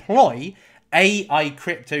to deploy AI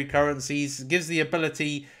cryptocurrencies, gives the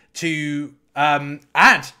ability to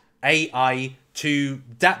add AI to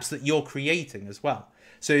dApps that you're creating as well.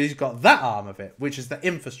 So you've got that arm of it, which is the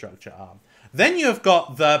infrastructure arm. Then you've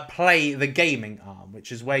got the gaming arm,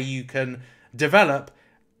 which is where you can develop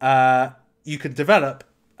AI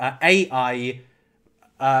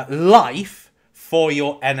life for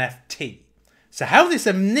your NFT. So how this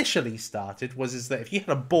initially started is that if you had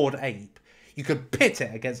a bored ape, you could pit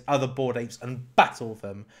it against other bored apes and battle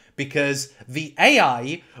them, because the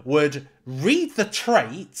AI would read the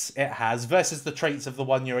traits it has versus the traits of the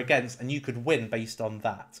one you're against, and you could win based on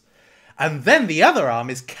that. And then the other arm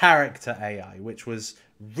is character AI, which was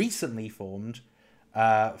recently formed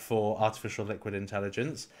for Artificial Liquid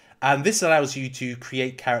Intelligence. And this allows you to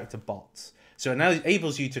create character bots. So it now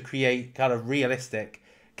enables you to create kind of realistic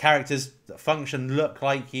characters that function, look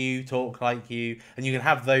like you, talk like you, and you can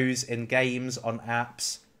have those in games, on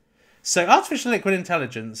apps. So Artificial Liquid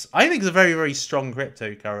Intelligence, I think, is a very, very strong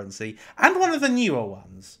cryptocurrency, and one of the newer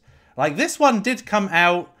ones. Like, this one did come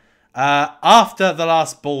out after the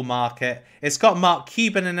last bull market. It's got Mark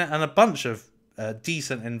Cuban in it and a bunch of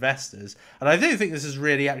decent investors, and I don't think this has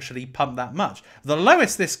really actually pumped that much. The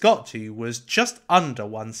lowest this got to was just under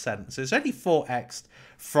 1 cent, so it's only 4x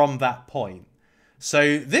from that point.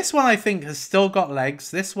 So this one, I think, has still got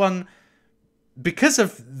legs. This one, because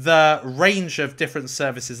of the range of different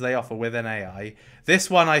services they offer within AI, this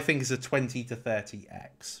one, I think, is a 20 to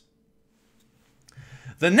 30x.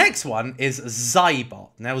 The next one is Zybot.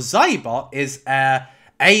 Now, Zybot is a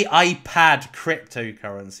AI pad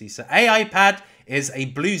cryptocurrency. So AI pad is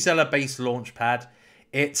a Bluezilla-based launchpad.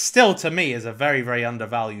 It still, to me, is a very, very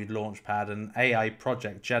undervalued launchpad and AI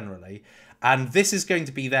project generally. And this is going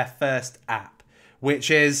to be their first app,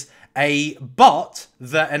 which is a bot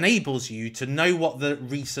that enables you to know what the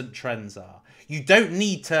recent trends are. You don't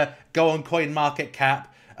need to go on CoinMarketCap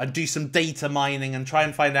and do some data mining and try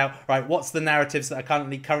and find out, right, what's the narratives that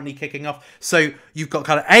are currently kicking off. So you've got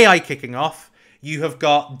kind of AI kicking off, you have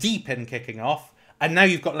got DEPIN kicking off, and now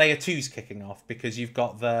you've got layer 2s kicking off because you've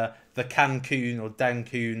got the Cancun or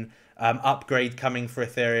Dancun upgrade coming for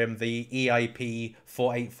Ethereum, the EIP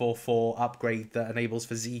 4844 upgrade that enables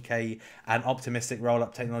for ZK and optimistic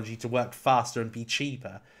rollup technology to work faster and be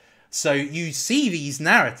cheaper. So you see these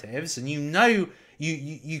narratives and you know,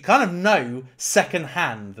 you kind of know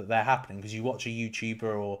secondhand that they're happening because you watch a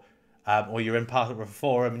YouTuber or you're in part of a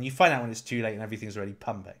forum and you find out when it's too late and everything's already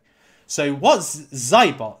pumping. So what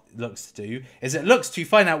Zybot looks to do is it looks to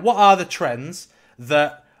find out what are the trends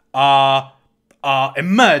that are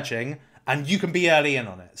emerging, and you can be early in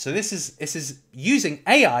on it. So this is using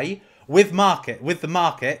AI with the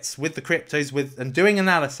markets, with the cryptos, and doing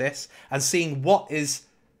analysis and seeing what's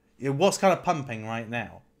kind of pumping right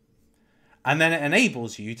now, and then it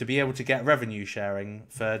enables you to be able to get revenue sharing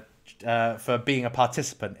for being a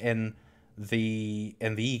participant in the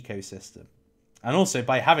ecosystem. And also,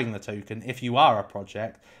 by having the token, if you are a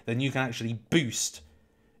project, then you can actually boost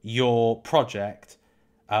your project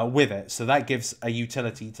with it. So that gives a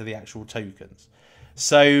utility to the actual tokens.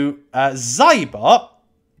 So Zybot,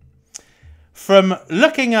 from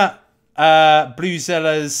looking at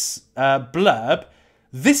Bluezilla's blurb,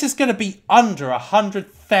 this is going to be under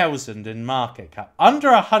 100,000 in market cap. Under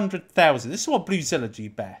 100,000. This is what Bluezilla do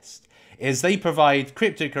best. Is they provide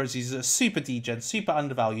cryptocurrencies that are super degen, super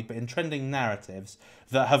undervalued, but in trending narratives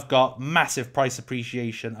that have got massive price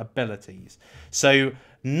appreciation abilities. So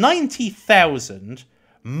 90,000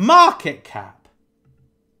 market cap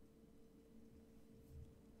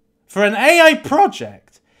for an AI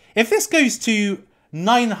project. If this goes to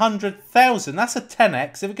 900,000, that's a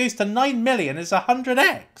 10x. If it goes to 9 million, it's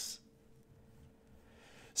 100x.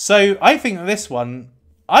 So I think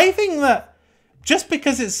that just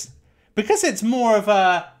because it's more of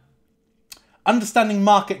a understanding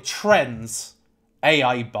market trends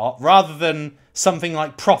AI bot rather than something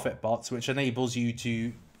like profit bots, which enables you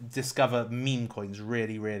to discover meme coins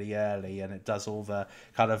really, really early, and it does all the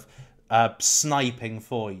kind of sniping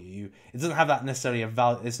for you. It doesn't have that necessarily a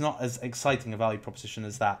value. It's not as exciting a value proposition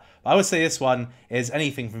as that. But I would say this one is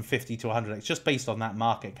anything from 50 to 100x, just based on that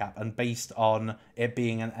market cap and based on it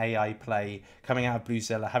being an AI play coming out of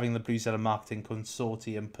Bluezilla, having the Bluezilla marketing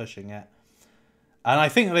consortium pushing it. And I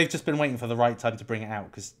think they've just been waiting for the right time to bring it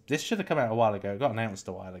out, because this should have come out a while ago. It got announced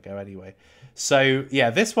a while ago anyway. So yeah,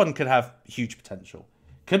 this one could have huge potential.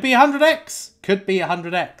 Could be 100x, could be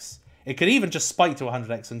 100x. It could even just spike to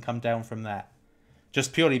 100x and come down from there,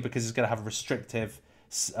 just purely because it's going to have a restrictive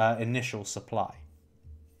initial supply.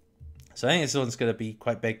 So I think this one's going to be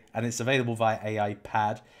quite big, and it's available via AI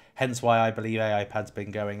Pad, hence why I believe AI Pad's been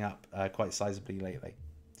going up quite sizably lately.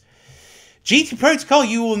 GT Protocol,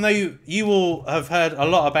 you will have heard a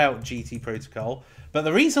lot about GT Protocol, but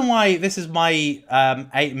the reason why this is my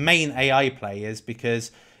main AI play is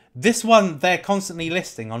because this one, they're constantly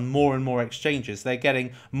listing on more and more exchanges. They're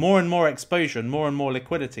getting more and more exposure and more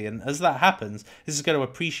liquidity. And as that happens, this is going to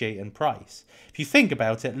appreciate in price. If you think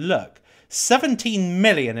about it, look, 17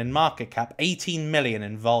 million in market cap, 18 million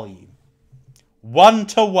in volume. 1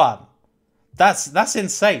 to 1. That's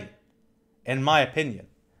insane, in my opinion.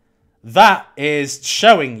 That is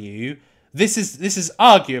showing you this is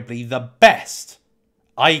arguably the best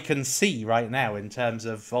I can see right now in terms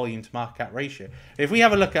of volume to market cap ratio. If we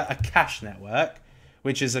have a look at a cash network,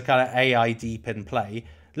 which is a kind of AI DEPIN play,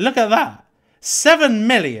 look at that. 7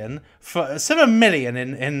 million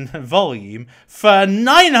in volume for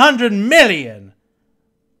 900 million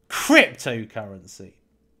cryptocurrency.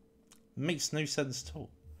 Makes no sense at all.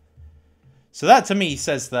 So that to me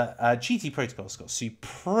says that GT Protocol's got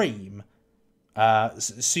supreme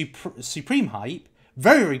hype,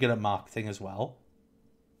 very good at marketing as well.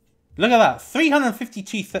 Look at that,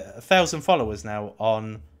 352,000 followers now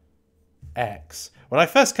on X. When I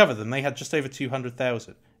first covered them, they had just over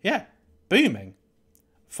 200,000. Yeah, booming.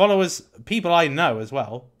 Followers, people I know as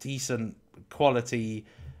well, decent quality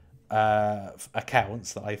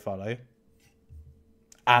accounts that I follow.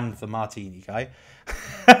 And the Martini guy.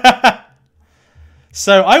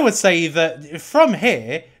 So I would say that from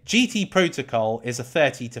here, GT Protocol is a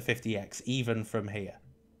 30 to 50x, even from here.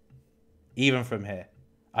 Even from here.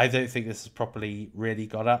 I don't think this has properly really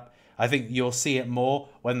got up. I think you'll see it more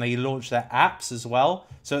when they launch their apps as well.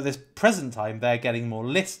 So at this present time, they're getting more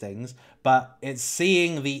listings, but it's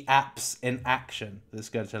seeing the apps in action that's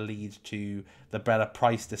going to lead to the better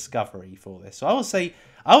price discovery for this. So I'd say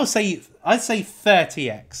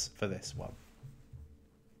 30x for this one.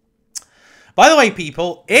 By the way,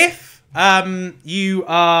 people, if you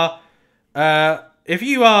are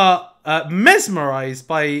mesmerized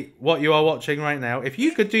by what you are watching right now, if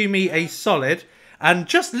you could do me a solid and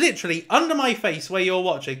just literally under my face where you're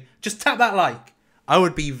watching, just tap that like, I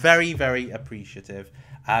would be very, very appreciative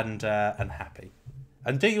and happy.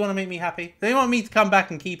 And don't you want to make me happy? Don't you want me to come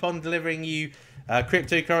back and keep on delivering you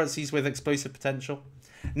cryptocurrencies with explosive potential?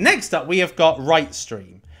 Next up, we have got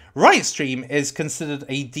RightStream. RightStream is considered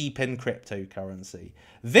a DEPIN cryptocurrency.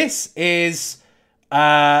 This is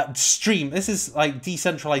this is like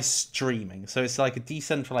decentralized streaming. So it's like a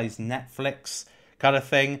decentralized Netflix kind of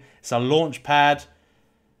thing. It's a launch pad.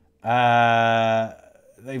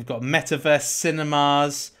 They've got metaverse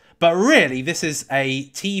cinemas. But really, this is a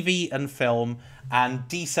TV and film and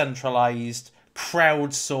decentralized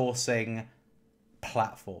crowdsourcing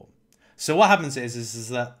platform. So what happens is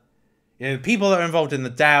that people that are involved in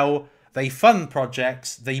the DAO, they fund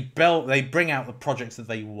projects, they bring out the projects that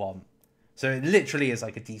they want. So it literally is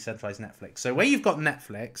like a decentralized Netflix. So where you've got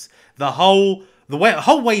Netflix, the whole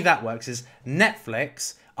way that works is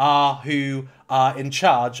Netflix are who are in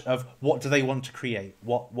charge of what do they want to create,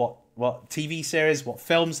 what TV series, what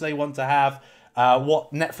films they want to have,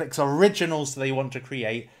 what Netflix originals do they want to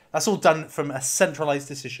create. That's all done from a centralized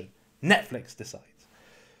decision. Netflix decides.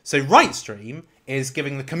 So RightStream is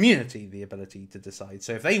giving the community the ability to decide.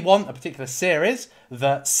 So if they want a particular series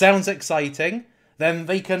that sounds exciting, then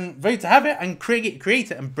they can vote to have it and create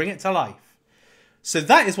it and bring it to life. So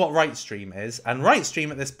that is what RightStream is. And RightStream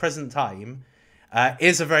at this present time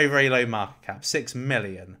is a very, very low market cap. 6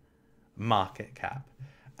 million market cap.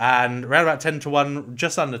 And around about 10 to 1,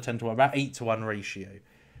 just under 10 to 1, about 8 to 1 ratio.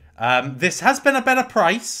 This has been a better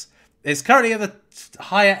price. It's currently at the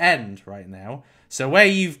higher end right now. So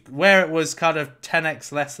where it was kind of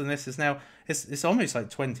 10x less than this is now, it's almost like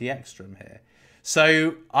 20x from here.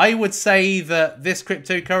 So I would say that this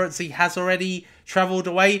cryptocurrency has already traveled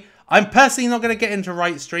away. I'm personally not going to get into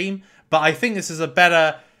Rightstream, but I think this is a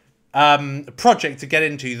better project to get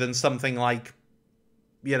into than something like,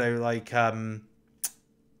 you know, like,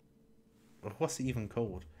 what's it even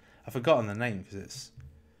called? I've forgotten the name because it's,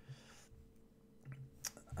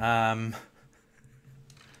 yeah,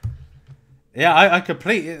 I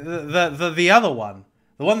completely, the other one,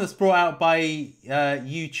 the one that's brought out by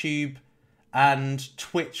YouTube and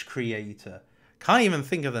Twitch creator. Can't even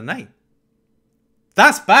think of the name.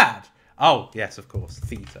 That's bad. Oh, yes, of course,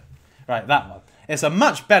 Theta. Right, that one. It's a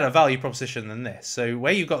much better value proposition than this. So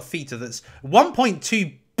where you've got Theta that's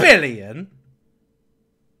 1.2 billion.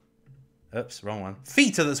 Oops, wrong one.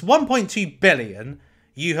 Theta that's 1.2 billion.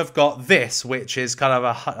 You have got this, which is kind of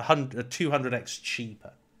a 200x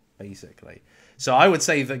cheaper, basically. So I would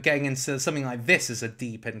say that getting into something like this as a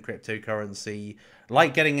DEPIN cryptocurrency,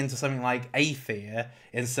 like getting into something like Aether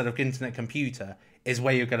instead of Internet Computer, is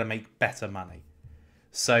where you're going to make better money.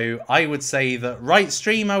 So I would say that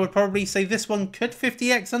Rightstream, I would probably say this one could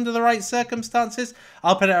 50x under the right circumstances.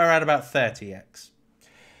 I'll put it around about 30x.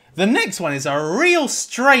 The next one is a real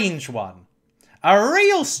strange one. A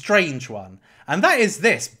real strange one. And that is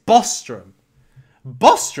this, Bostrom.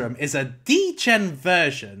 Bostrom is a degen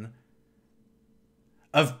version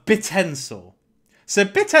of BitTensor. So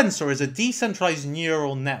BitTensor is a decentralized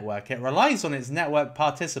neural network. It relies on its network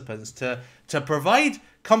participants to provide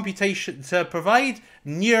computation, to provide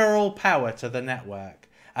neural power to the network,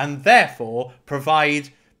 and therefore provide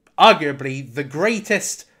arguably the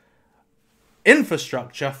greatest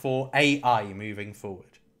infrastructure for AI moving forward.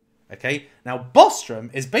 Okay, now Bostrom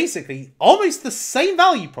is basically almost the same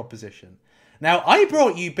value proposition. Now, I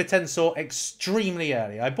brought you BitTensor extremely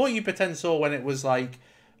early. I brought you BitTensor when it was like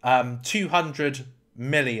 200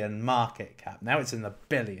 million market cap. Now it's in the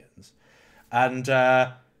billions. And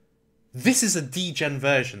this is a degen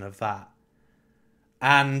version of that.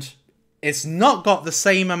 And it's not got the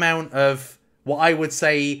same amount of what I would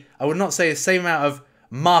say, I would not say the same amount of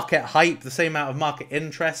market hype, the same amount of market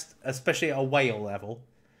interest, especially at a whale level.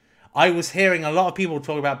 I was hearing a lot of people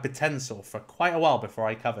talk about BitTensor for quite a while before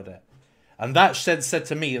I covered it. And that said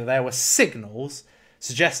to me that there were signals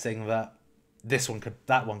suggesting that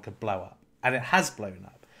that one could blow up. And it has blown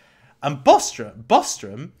up. And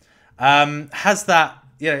Bostrom has that,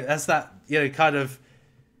 kind of,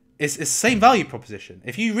 it's the same value proposition.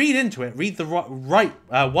 If you read into it, read the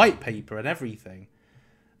white paper and everything,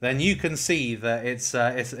 then you can see that it's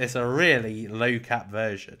a really low cap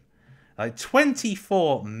version. Like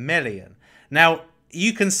 24 million. Now,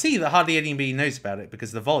 you can see that hardly anybody knows about it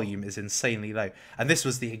because the volume is insanely low. And this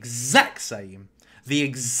was the exact same for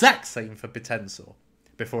BitTensor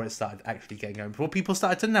before it started actually getting going, before people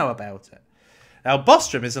started to know about it. Now,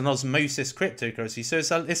 Bostrom is an osmosis cryptocurrency, so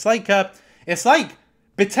it's like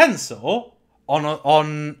BitTensor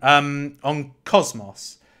on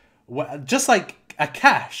Cosmos, just like a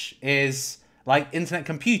cache is like Internet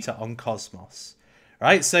Computer on Cosmos.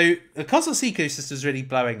 Right, so the Cosmos ecosystem is really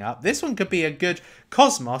blowing up. This one could be a good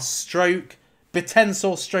Cosmos stroke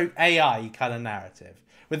BitTensor stroke AI kind of narrative.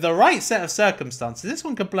 With the right set of circumstances, this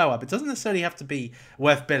one could blow up. It doesn't necessarily have to be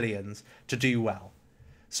worth billions to do well.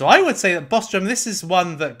 So I would say that Bostrom, this is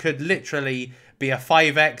one that could literally be a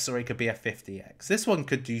 5x or it could be a 50x. This one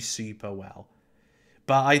could do super well.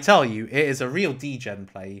 But I tell you, it is a real degen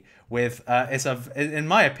play with, in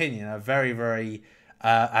my opinion, a very, very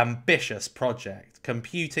ambitious project.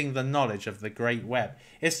 Computing the knowledge of the Great Web.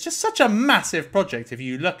 It's just such a massive project if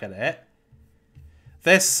you look at it.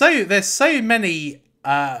 There's so many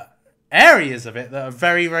areas of it that are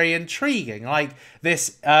very, very intriguing. Like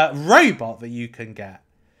this robot that you can get.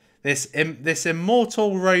 This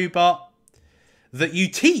immortal robot that you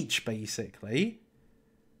teach, basically.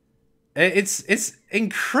 It's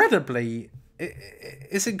incredibly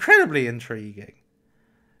intriguing.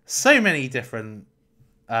 So many different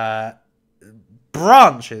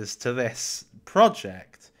branches to this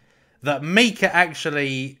project that make it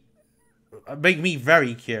actually make me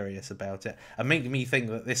very curious about it and make me think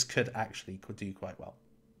that this could do quite well.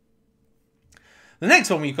 The next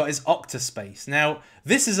one we've got is Octaspace. Now,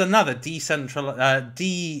 this is another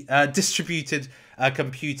distributed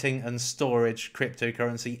computing and storage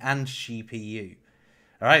cryptocurrency and GPU.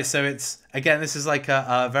 All right, so this is like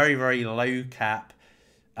a very, very low cap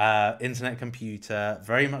Internet Computer,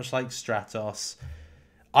 very much like Stratos.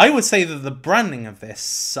 I would say that the branding of this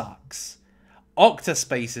sucks.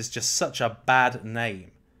 Octaspace is just such a bad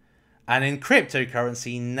name. And in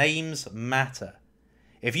cryptocurrency, names matter.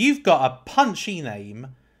 If you've got a punchy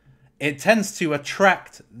name, it tends to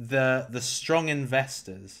attract the strong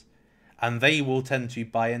investors. And they will tend to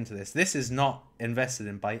buy into this. This is not invested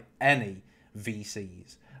in by any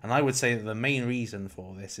VCs. And I would say that the main reason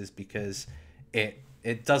for this is because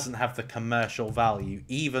it doesn't have the commercial value,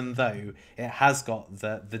 even though it has got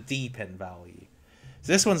the DEPIN value.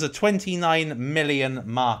 So this one's a 29 million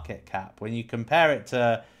market cap. When you compare it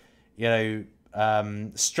to, you know,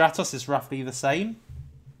 Stratos is roughly the same.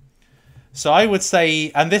 So I would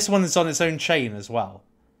say, and this one is on its own chain as well.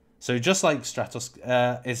 So just like Stratos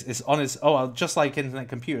is on its, just like Internet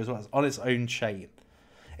Computer as well, it's on its own chain.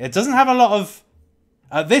 It doesn't have a lot of,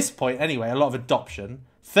 at this point anyway, a lot of adoption.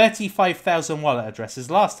 35,000 wallet addresses.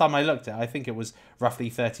 Last time I looked at it, I think it was roughly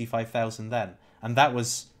 35,000 then. And that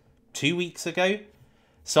was 2 weeks ago.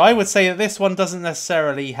 So I would say that this one doesn't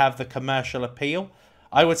necessarily have the commercial appeal.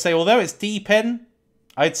 I would say, although it's DEPIN,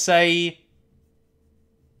 I'd say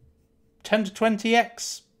 10 to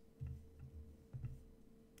 20x.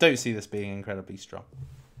 Don't see this being incredibly strong.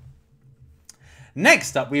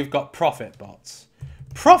 Next up, we've got ProfitBots.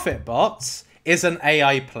 ProfitBots is an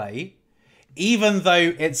AI play, even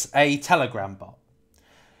though it's a Telegram bot.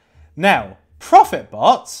 Now,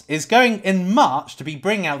 ProfitBots is going in March to be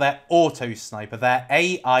bringing out their Auto Sniper, their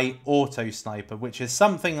AI Auto Sniper, which is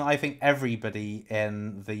something that I think everybody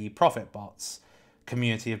in the ProfitBots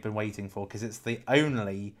community have been waiting for, because it's the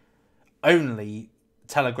only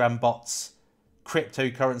Telegram bots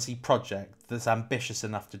cryptocurrency project that's ambitious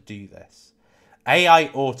enough to do this.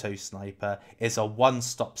 AI Auto Sniper is a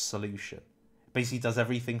one-stop solution. It basically does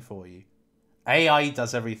everything for you. AI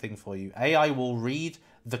does everything for you. AI will read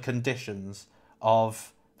the conditions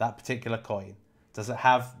of that particular coin. Does it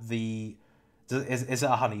have the... Is it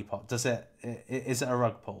a honeypot? Is it a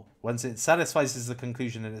rug pull? Once it satisfies the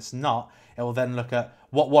conclusion that it's not, it will then look at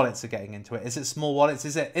what wallets are getting into it. Is it small wallets?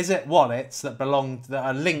 Is it wallets that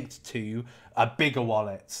are linked to a bigger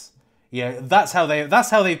wallets? You know, that's how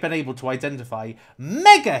they've been able to identify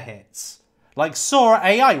mega hits. Like Sora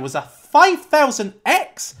AI was a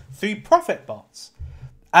 5,000x through ProfitBots.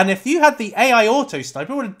 And if you had the AI Auto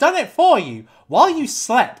Sniper, it would have done it for you while you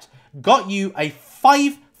slept, got you a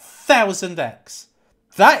 5,000x.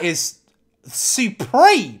 That is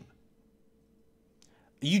supreme.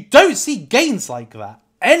 You don't see gains like that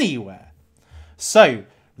anywhere. So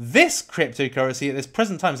this cryptocurrency at this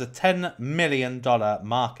present time is a $10 million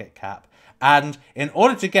market cap. And in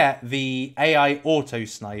order to get the AI Auto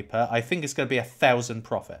Sniper, I think it's going to be 1,000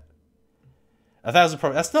 profit. 1,000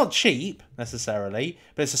 profit. That's not cheap necessarily,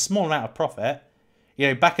 but it's a small amount of profit. You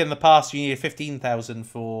know, back in the past, you needed 15,000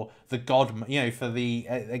 for the for the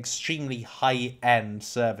extremely high-end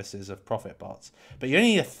services of ProfitBots. But you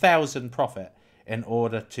only need 1,000 profit in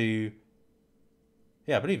order to,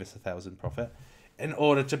 I believe it's 1,000 profit, in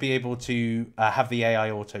order to be able to have the AI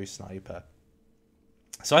Auto Sniper.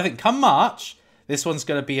 So I think come March, this one's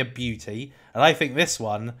going to be a beauty, and I think this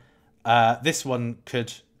one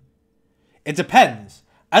could. It depends.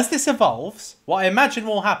 As this evolves, what I imagine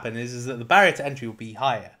will happen is that the barrier to entry will be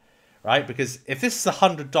higher, right? Because if this is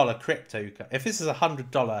 $100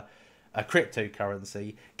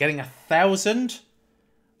 cryptocurrency, getting 1,000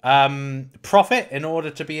 profit in order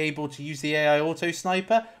to be able to use the AI Auto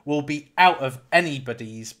Sniper will be out of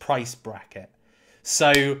anybody's price bracket.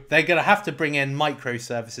 So they're going to have to bring in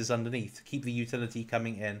microservices underneath to keep the utility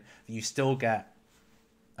coming in. You still get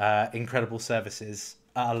incredible services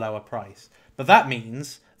at a lower price. But that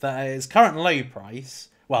means that at its current low price,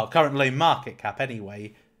 well, current low market cap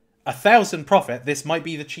anyway, 1,000 profit, this might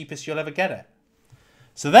be the cheapest you'll ever get it.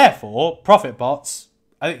 So therefore, ProfitBots,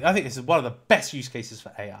 I think this is one of the best use cases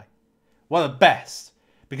for AI. One of the best.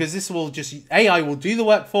 Because this will AI will do the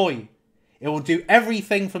work for you. It will do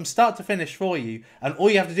everything from start to finish for you. And all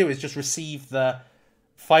you have to do is just receive the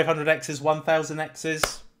 500x's,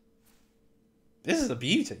 1000x's. This is a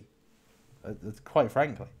beauty. Quite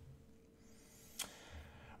frankly.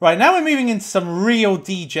 Right, now we're moving into some real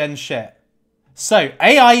degen shit. So,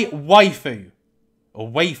 AI waifu. Or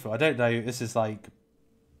waifu, I don't know. This is like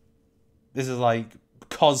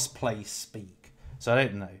cosplay speak. So I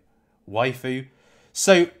don't know. Waifu.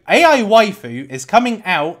 So, AI waifu is coming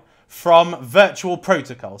out from Virtual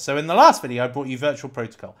Protocol. So in the last video, I brought you Virtual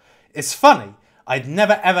Protocol. It's funny. I'd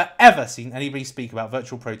never, ever, ever seen anybody speak about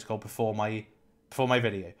Virtual Protocol before my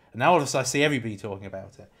video. And now all of a sudden I see everybody talking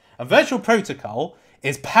about it. And Virtual Protocol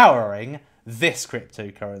is powering this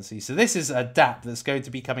cryptocurrency. So this is a dApp that's going to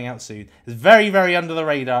be coming out soon. It's very, very under the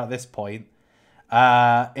radar at this point.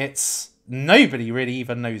 Nobody really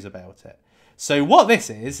even knows about it. So what this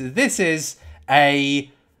is a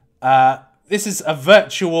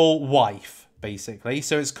virtual wife, basically.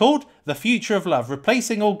 So it's called The Future of Love,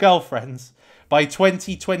 Replacing All Girlfriends by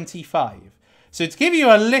 2025. So to give you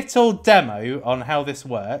a little demo on how this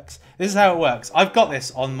works, this is how it works. I've got this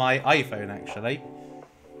on my iPhone, actually.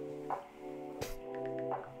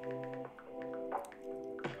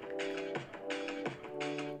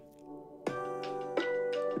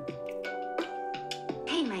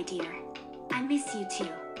 my dear. I miss you too.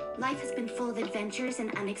 Life has been full of adventures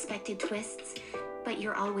and unexpected twists, but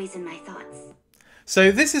you're always in my thoughts.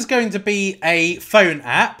 So this is going to be a phone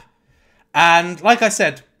app, and like I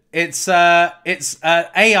said, it's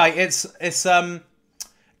AI. It's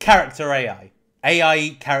character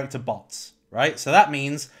AI character bots, right? So that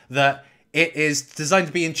means that it is designed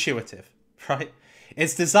to be intuitive, right?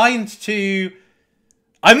 It's designed to.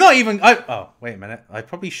 I'm not even. Oh, wait a minute. I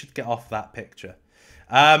probably should get off that picture.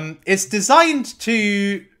 It's designed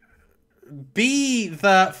to be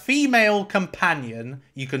the female companion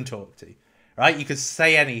you can talk to, right? You can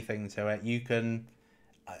say anything to it. You can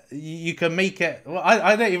make it. Well,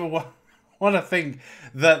 I don't even want to think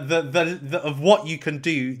of what you can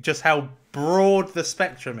do. Just how broad the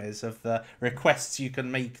spectrum is of the requests you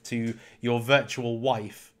can make to your virtual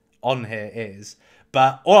wife on here is.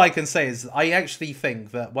 But all I can say is I actually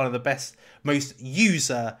think that one of the best, most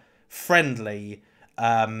user-friendly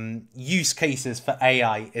use cases for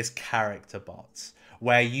AI is character bots,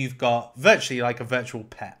 where you've got virtually like a virtual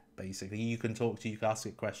pet, basically. You can talk to, you can ask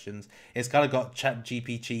it questions. It's kind of got chat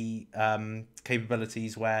GPT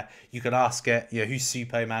capabilities where you can ask it, you know, who's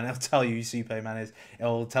Suppoman? It'll tell you who Suppoman is.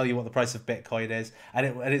 It'll tell you what the price of Bitcoin is. And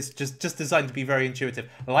it's just designed to be very intuitive,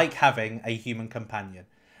 like having a human companion.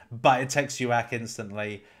 But it texts you back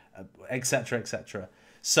instantly, etc., etc.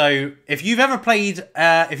 So if you've ever played,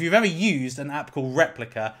 if you've ever used an app called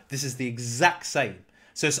Replica, this is the exact same.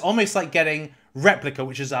 So it's almost like getting Replica,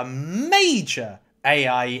 which is a major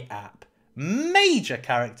AI app, major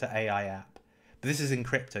character AI app. But this is in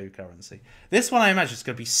cryptocurrency. This one I imagine is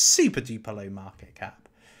going to be super duper low market cap,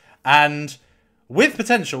 and with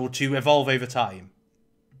potential to evolve over time.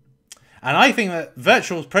 And I think that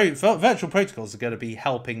virtual protocols are going to be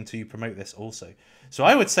helping to promote this also. So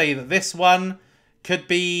I would say that this one could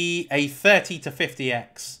be a 30 to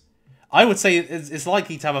 50x. I would say it's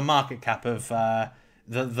likely to have a market cap of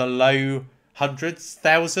the low hundreds,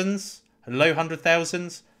 thousands, low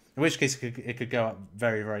 100,000s. In which case it could go up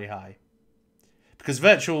very, very high. Because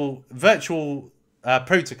virtual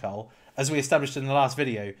protocol, as we established in the last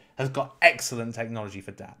video, has got excellent technology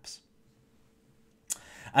for dApps.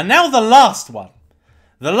 And now the last one.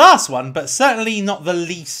 The last one, but certainly not the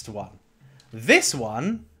least one. This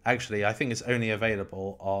one, actually, I think it's only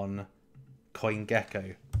available on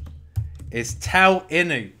CoinGecko, is Tau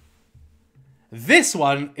Inu. This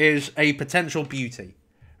one is a potential beauty,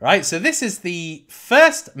 right? So this is the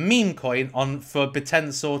first meme coin for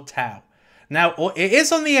Bitensor Tau. Now, it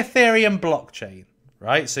is on the Ethereum blockchain,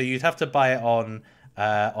 right? So you'd have to buy it on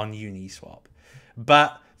Uniswap.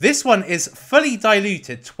 But this one is fully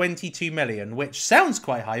diluted 22 million, which sounds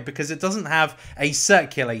quite high because it doesn't have a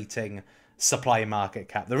circulating supply market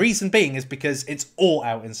cap. The reason being is because it's all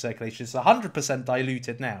out in circulation. It's 100%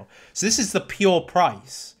 diluted now. So this is the pure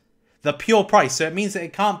price. The pure price. So it means that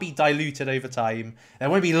it can't be diluted over time. There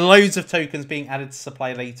won't be loads of tokens being added to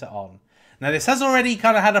supply later on. Now this has already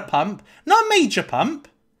kind of had a pump. Not a major pump.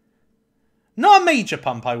 Not a major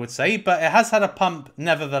pump, I would say, but it has had a pump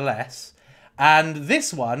nevertheless. And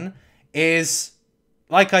this one is,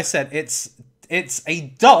 like I said, it's a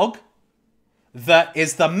dog that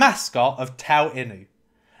is the mascot of Tau Inu.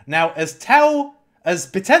 Now, as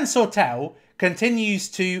Bitensor Tau continues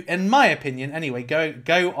to, in my opinion anyway,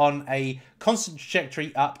 go on a constant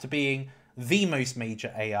trajectory up to being the most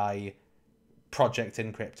major AI project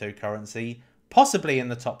in cryptocurrency, possibly in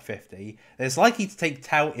the top 50, it's likely to take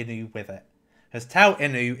Tau Inu with it. As Tau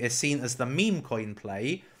Inu is seen as the meme coin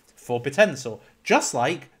play for Bitensor, just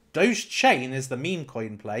like Doge Chain is the meme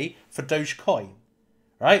coin play for Dogecoin,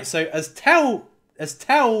 right? So as Bitensor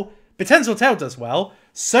Tau does well,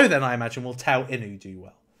 so then I imagine will Tau Inu do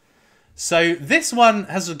well. So this one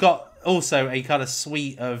has got also a kind of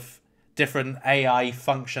suite of different AI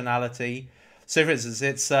functionality. So for instance,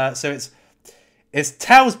 it's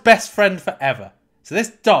Tau's best friend forever. So this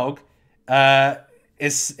dog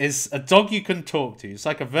is a dog you can talk to. It's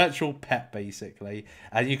like a virtual pet, basically.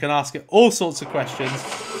 And you can ask it all sorts of questions.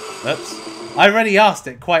 Oops. I already asked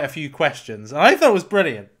it quite a few questions. And I thought it was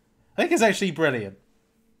brilliant. I think it's actually brilliant.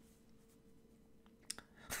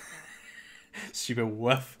 Super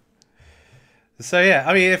woof. So yeah,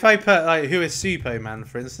 I mean, if I put, like, who is Suppoman,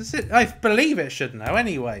 for instance, I believe it should know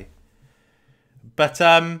anyway. But,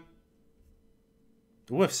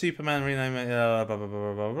 woof, Superman, rename it, blah, blah, blah,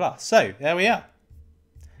 blah, blah, blah. So, there we are.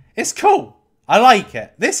 It's cool. I like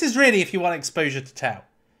it. This is really if you want exposure to Tau.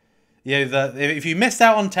 You know, if you missed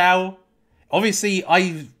out on Tau, obviously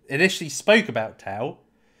I initially spoke about Tau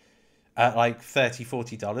at like $30,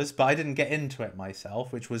 $40, but I didn't get into it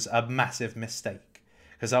myself, which was a massive mistake.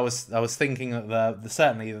 Because I was thinking that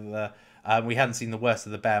certainly the we hadn't seen the worst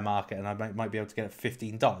of the bear market, and I might be able to get it for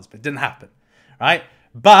 $15, but it didn't happen, right?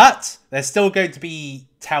 But there's still going to be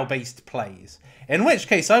Tau-based plays, in which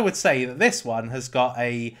case I would say that this one has got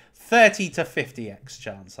a 30 to 50x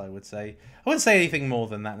chance, I would say. I wouldn't say anything more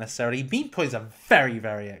than that necessarily. Meme coins are very,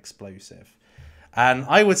 very explosive. And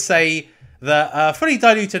I would say that a fully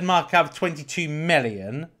diluted market cap of 22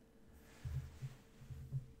 million.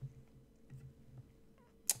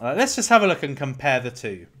 Let's just have a look and compare the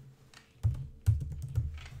two.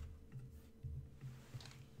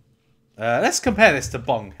 Let's compare this to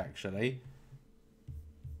Bonk, actually.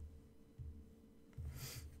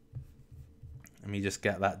 Let me just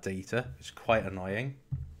get that data. It's quite annoying.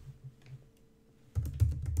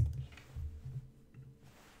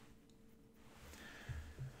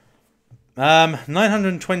 Um,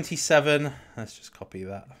 927. Let's just copy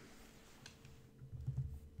that.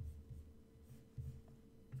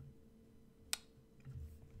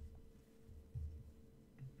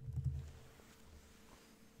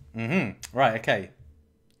 Right, okay.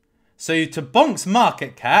 So to Bonk's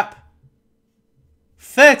market cap,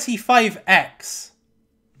 35x.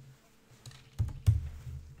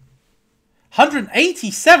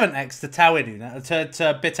 187x to Tau-Inu,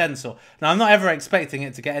 to Bitensor. Now, I'm not ever expecting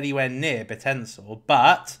it to get anywhere near Bitensor,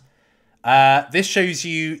 but this shows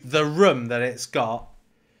you the room that it's got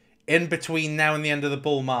in between now and the end of the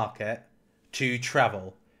bull market to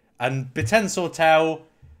travel. And Bitensor Tau,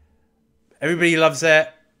 everybody loves it.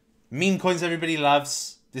 Meme coins everybody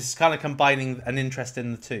loves. This is kind of combining an interest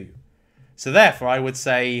in the two. So therefore, I would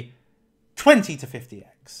say 20 to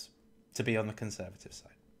 50x to be on the conservative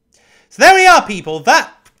side. So there we are, people.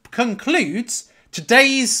 That concludes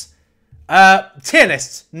today's tier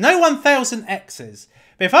lists. No 1000x's.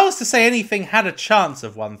 But if I was to say anything had a chance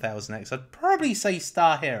of 1000x, I'd probably say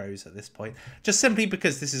Star Heroes at this point. Just simply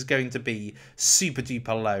because this is going to be super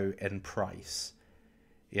duper low in price.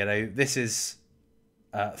 You know, this is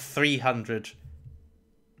 300.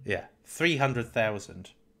 Yeah,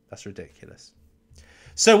 300,000. That's ridiculous.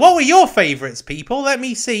 So what were your favourites, people? Let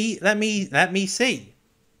me see. Let me see.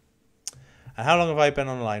 And how long have I been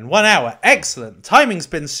online? 1 hour. Excellent. Timing's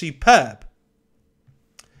been superb.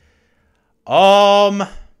 Octa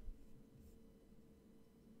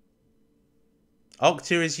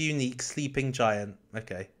is unique. Sleeping Giant.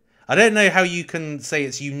 Okay. I don't know how you can say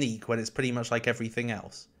it's unique when it's pretty much like everything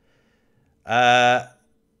else.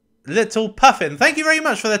 Little Puffin. Thank you very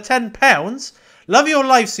much for the £10. Love your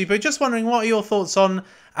live, Suppo. Just wondering, what are your thoughts on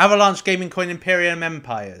Avalanche Gaming Coin Imperium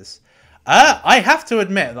Empires? I have to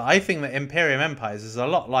admit that I think that Imperium Empires is a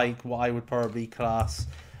lot like what I would probably class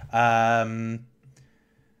a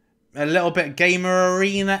little bit Gamer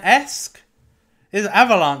Arena-esque. It's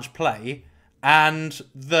Avalanche play, and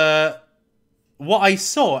what I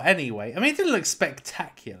saw anyway, I mean, it didn't look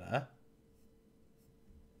spectacular.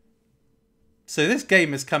 So this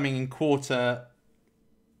game is coming in quarter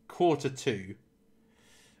 2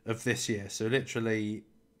 of this year. So literally,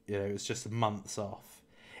 you know, it's just months off.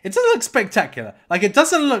 It doesn't look spectacular. Like, it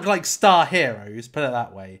doesn't look like Star Heroes, put it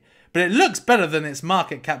that way. But it looks better than its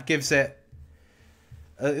market cap gives it,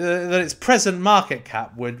 that its present market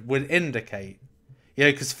cap would indicate. You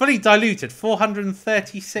know, because fully diluted,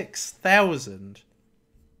 436,000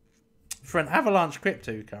 for an Avalanche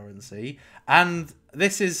cryptocurrency. And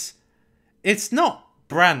this is, it's not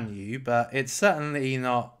brand new, but it's certainly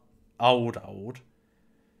not old.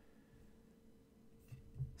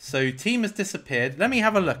 So team has disappeared. Let me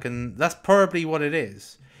have a look, and that's probably what it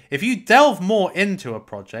is. If you delve more into a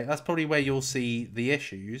project, that's probably where you'll see the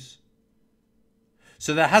issues.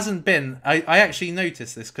 So there hasn't been... I actually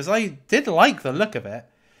noticed this, because I did like the look of it.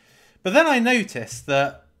 But then I noticed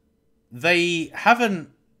that they haven't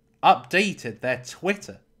updated their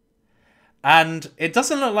Twitter. And it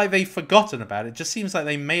doesn't look like they've forgotten about it. It just seems like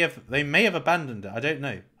they may have abandoned it. I don't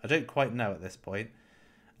know. I don't quite know at this point.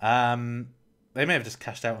 They may have just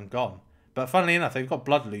cashed out and gone. But funnily enough, they've got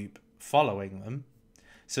Bloodloop following them.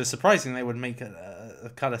 So it's surprising they would make a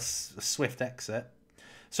kind of swift exit.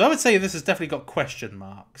 So I would say this has definitely got question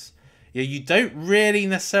marks. Yeah, you don't really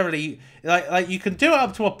necessarily... Like you can do it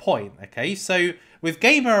up to a point, okay? So with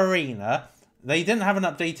Gamer Arena, they didn't have an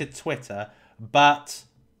updated Twitter, but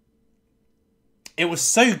it was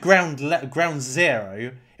so ground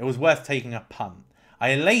zero, it was worth taking a punt.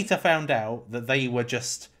 I later found out that they were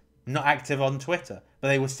just not active on Twitter, but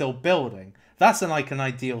they were still building. That's an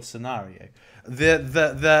ideal scenario.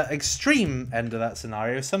 The extreme end of that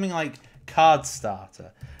scenario is something like Card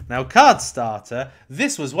Starter. Now, Card Starter,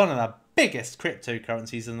 this was one of the biggest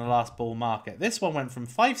cryptocurrencies in the last bull market. This one went from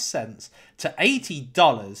 5 cents to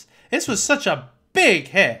 $80. This was such a big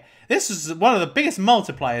hit. This was one of the biggest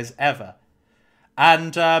multipliers ever.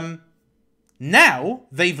 And now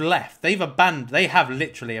they've left. They have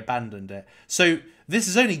literally abandoned it. So this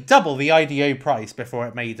is only double the IDO price before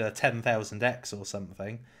it made a 10,000x or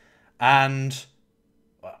something. And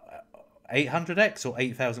 800x or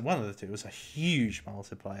 8,000, one of the two. It was a huge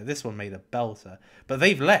multiplier. This one made a belter. But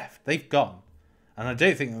they've left. They've gone. And I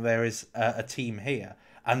don't think that there is a team here.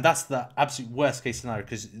 And that's the absolute worst case scenario,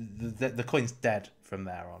 because the coin's dead from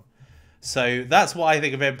there on. So that's what I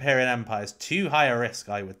think of Imperial Empire. It's too high a risk,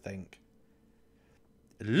 I would think.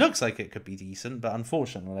 It looks like it could be decent, but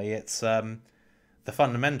unfortunately it's the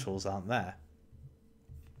fundamentals aren't there.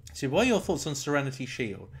 So what are your thoughts on Serenity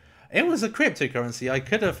Shield? It was a cryptocurrency I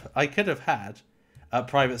could have had at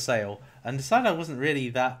private sale and decided I wasn't really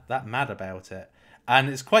that mad about it. And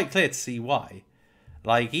it's quite clear to see why.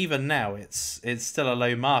 Like, even now, it's still a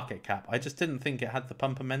low market cap. I just didn't think it had the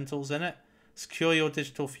fundamentals in it. Secure your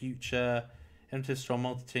digital future, into strong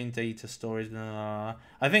multi-chain data storage. Blah, blah, blah.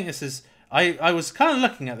 I think this is... I was kind of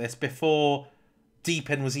looking at this before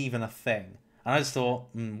DEPIN was even a thing. And I just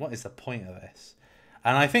thought, what is the point of this?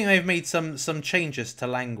 And I think they've made some changes to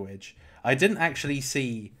language. I didn't actually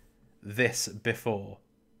see this before.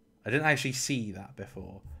 I didn't actually see that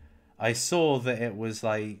before. I saw that it was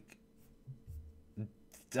like...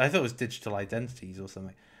 I thought it was digital identities or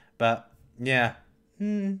something. But, yeah.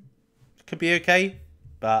 Could be okay.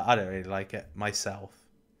 But I don't really like it myself.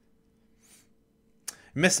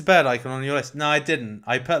 Missed the bird icon on your list. No, I didn't.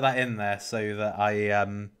 I put that in there so that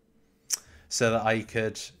I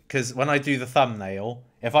could... Because when I do the thumbnail,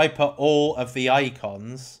 if I put all of the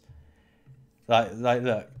icons... Like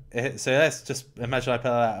look. So let's just imagine I put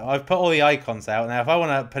that out. I've put all the icons out. Now, if I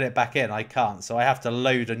want to put it back in, I can't. So I have to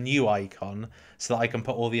load a new icon so that I can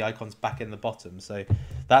put all the icons back in the bottom. So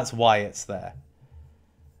that's why it's there.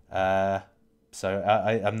 So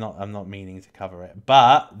I'm not meaning to cover it.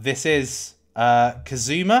 But this is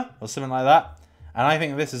Kazuma or something like that. And I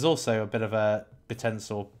think this is also a bit of a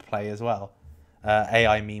potential play as well.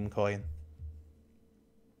 AI meme coin.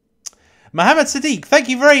 Mohammed Sadiq, thank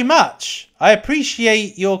you very much. I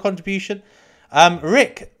appreciate your contribution.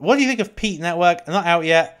 Rick, what do you think of Peak Network? Not out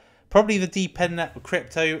yet. Probably the DEPIN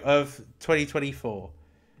crypto of 2024.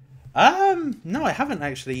 No, I haven't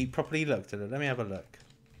actually properly looked at it. Let me have a look.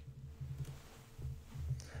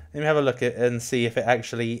 Let me have a look at it and see if it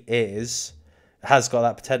actually has got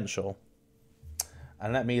that potential.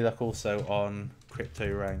 And let me look also on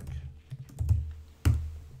CryptoRank.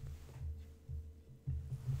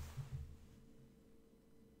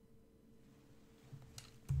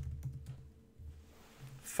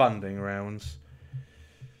 Funding rounds.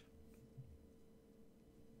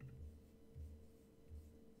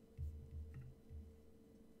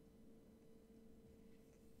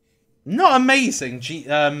 Not amazing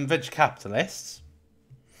venture capitalists.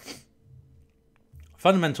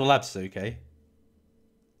 Fundamental Labs is okay.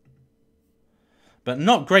 But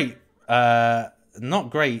not great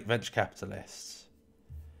venture capitalists.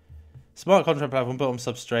 Smart contract platform built on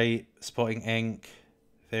substrate, supporting Inc.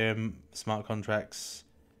 Ethereum, smart contracts.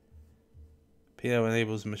 PO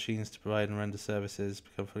enables machines to provide and render services,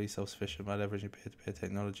 become fully self-sufficient by leveraging peer-to-peer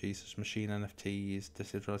technology such as machine NFTs,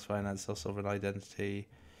 decentralized finance, self-sovereign identity,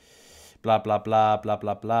 blah, blah, blah, blah,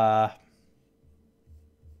 blah, blah.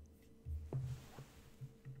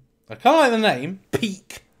 I kind of like the name,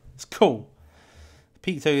 Peak. It's cool.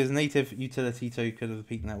 Peak token is a native utility token of the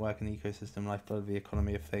Peak network and ecosystem, lifeblood of the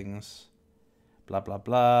economy of things, blah, blah,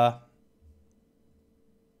 blah.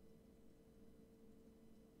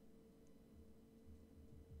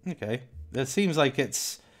 Okay. It seems like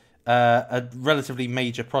it's a relatively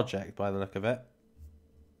major project by the look of it.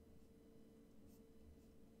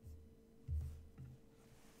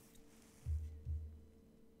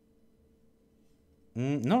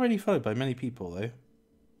 Not really followed by many people, though.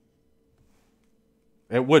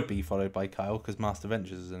 It would be followed by Kyle, because Master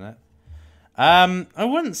Ventures is in it. I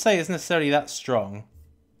wouldn't say it's necessarily that strong,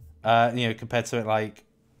 compared to it like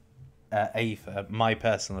Aether, my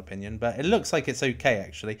personal opinion, but it looks like it's okay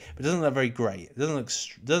actually, but it doesn't look very great. It doesn't look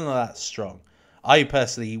that strong. I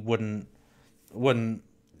personally wouldn't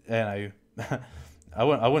I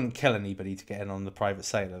wouldn't kill anybody to get in on the private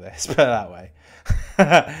sale of this, put it that way.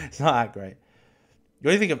 It's not that great. What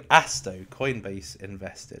do you think of Asto, Coinbase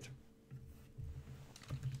invested?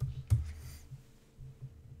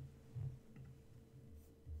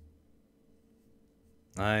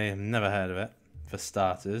 I have never heard of it, for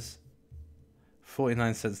starters.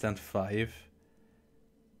 49 cents down to 5.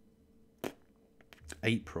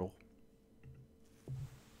 April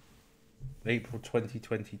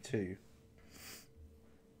 2022.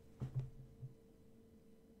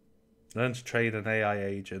 Learn to trade an AI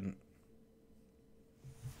agent.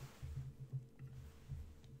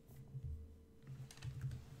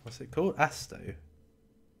 What's it called? Asto.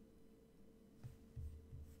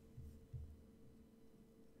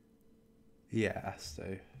 Yeah,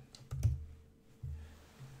 Asto.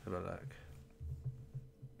 Have a look.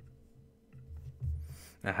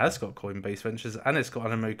 It has got Coinbase Ventures and it's got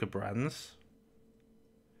Animoca Brands.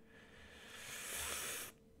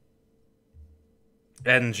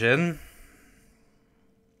 Engine.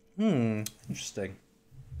 Interesting.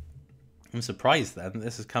 I'm surprised then that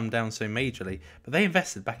this has come down so majorly. But they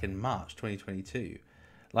invested back in March 2022.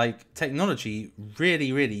 Like, technology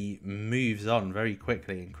really, really moves on very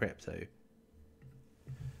quickly in crypto.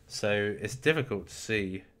 So it's difficult to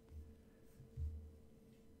see.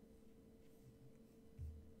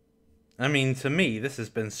 I mean, to me, this has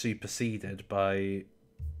been superseded by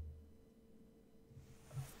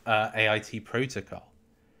AIT protocol,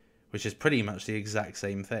 which is pretty much the exact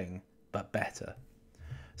same thing, but better.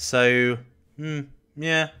 So,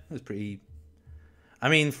 yeah, it's pretty... I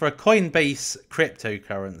mean, for a Coinbase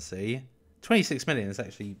cryptocurrency, 26 million is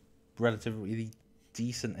actually relatively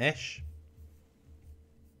decent-ish.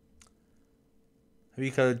 Have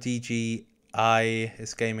you got a DGI?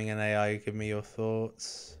 Is gaming and AI? Give me your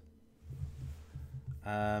thoughts.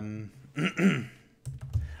 A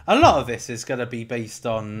lot of this is going to be based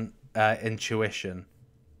on intuition.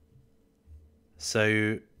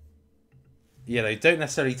 So, you know, don't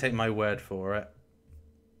necessarily take my word for it.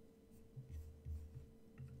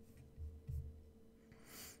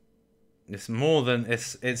 It's more than...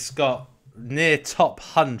 It's got near top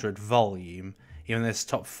 100 volume, even though it's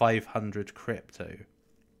top 500 crypto.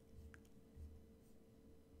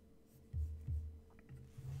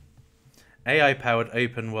 AI-powered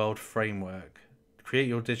open world framework. Create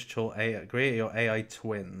your digital AI, create your AI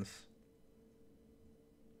twins.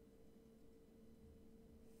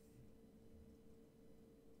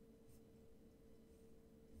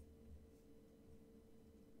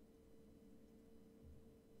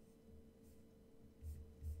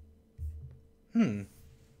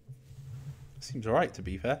 Seems alright, to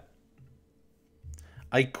be fair.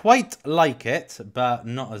 I quite like it, but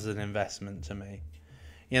not as an investment to me.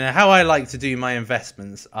 You know, how I like to do my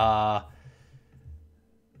investments are...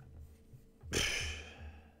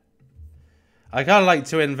 I kind of like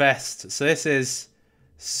to invest... So this is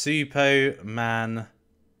Suppoman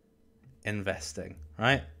investing,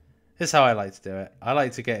 right? This is how I like to do it. I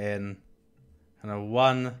like to get in kind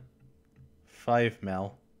of 5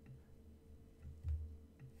 mil.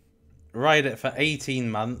 Ride it for 18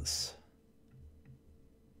 months.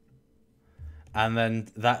 And then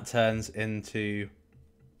that turns into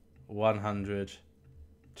 100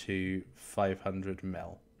 to 500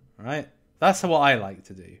 mil. Right? That's what I like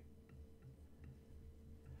to do.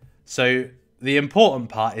 So the important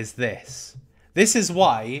part is this. This is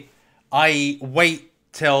why I wait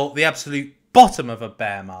till the absolute bottom of a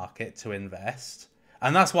bear market to invest.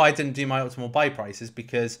 And that's why I didn't do my optimal buy prices,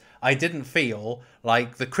 because I didn't feel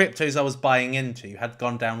like the cryptos I was buying into had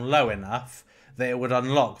gone down low enough that it would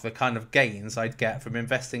unlock the kind of gains I'd get from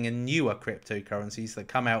investing in newer cryptocurrencies that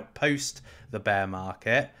come out post the bear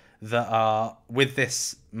market that are with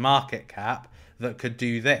this market cap that could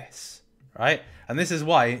do this, right? And this is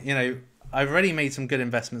why, you know, I've already made some good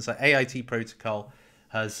investments. Like AIT Protocol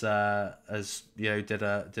has you know, did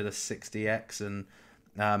a 60x,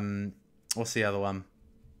 and what's the other one?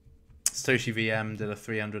 Satoshi VM did a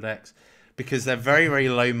 300x, because they're very, very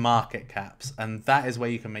low market caps, and that is where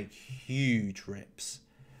you can make huge rips,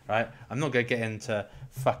 right? I'm not going to get into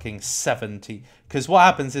fucking 70, because what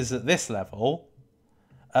happens is at this level,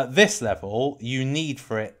 you need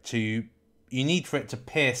for it to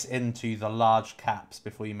pierce into the large caps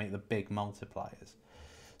before you make the big multipliers.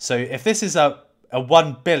 So if this is a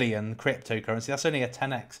 1 billion cryptocurrency, that's only a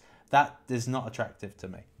 10x. That is not attractive to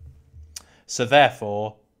me. So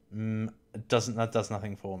therefore, that does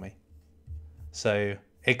nothing for me. So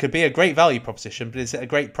it could be a great value proposition, but is it a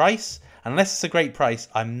great price? Unless it's a great price,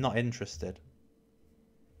 I'm not interested.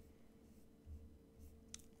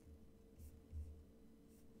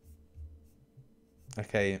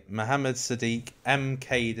 Okay, Mohammed Sadiq,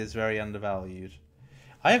 MCADE is very undervalued.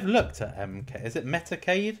 I have looked at MCADE. Is it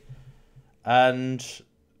Metacade? And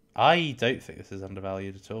I don't think this is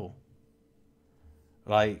undervalued at all.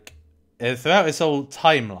 Like, throughout its whole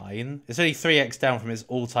timeline, it's only 3x down from its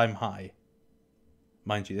all-time high.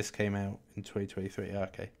 Mind you, this came out in 2023.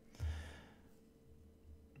 Okay.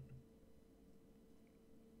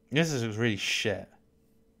 This is really shit.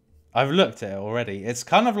 I've looked at it already. It's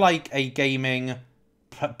kind of like a gaming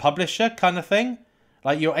publisher kind of thing.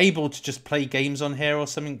 Like, you're able to just play games on here or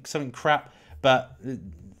something crap, but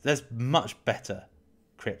there's much better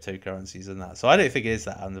cryptocurrencies than that. So I don't think it is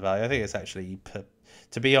that undervalued. I think it's actually,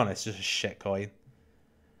 to be honest, just a shit coin.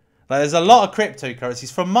 Like, there's a lot of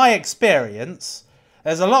cryptocurrencies. From my experience,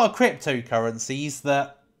 there's a lot of cryptocurrencies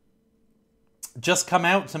that just come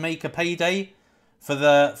out to make a payday for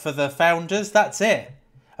the founders. That's it.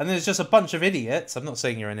 And there's just a bunch of idiots. I'm not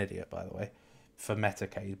saying you're an idiot, by the way, for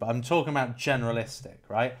Metacade, but I'm talking about generalistic,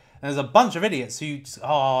 right? And there's a bunch of idiots who,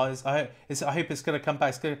 I hope it's going to come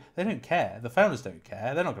back. They don't care. The founders don't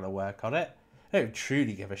care. They're not going to work on it. They don't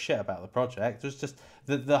truly give a shit about the project. There's just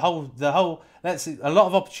the whole. Let's see, a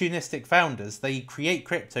lot of opportunistic founders. They create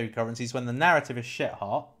cryptocurrencies when the narrative is shit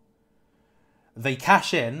hot. They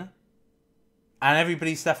cash in, and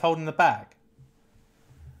everybody's left holding the bag.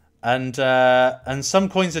 And some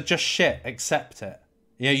coins are just shit. Accept it.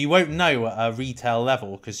 You know, you won't know at a retail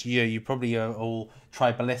level because you probably are all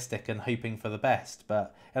tribalistic and hoping for the best.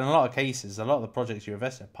 But in a lot of cases, a lot of the projects you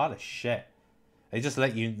invest in are a pile of shit. They just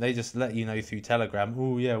let you know through Telegram.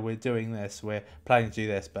 Oh yeah, we're doing this. We're planning to do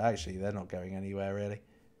this, but actually they're not going anywhere really.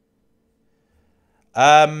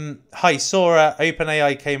 Hi Sora.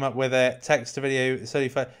 OpenAI came up with it. Text to video. It's only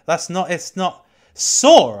fun. It's not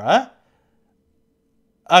Sora.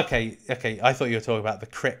 Okay. I thought you were talking about the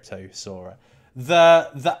crypto Sora.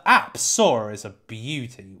 The app Sora is a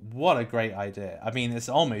beauty. What a great idea. I mean, it's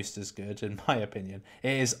almost as good, in my opinion.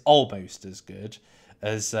 It is almost as good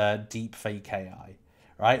as deepfake AI,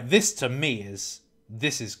 right? This to me is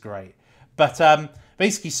great. But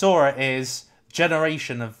basically, Sora is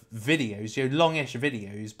generation of videos, longish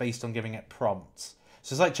videos based on giving it prompts.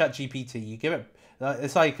 So it's like ChatGPT. You give it,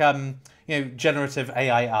 it's like generative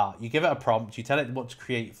AI art. You give it a prompt, you tell it what to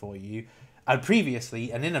create for you. And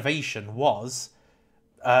previously, an innovation was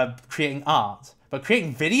creating art, but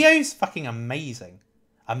creating videos, fucking amazing,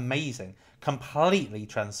 completely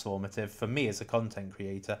transformative for me as a content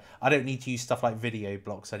creator. I don't need to use stuff like video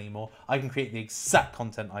blocks anymore. I can create the exact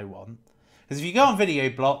content I want. Because if you go on video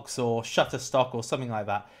blocks or Shutterstock or something like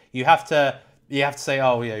that, you have to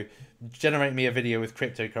say, generate me a video with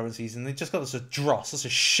cryptocurrencies, and they just got this dross, this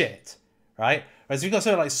is shit, right? Whereas if you've got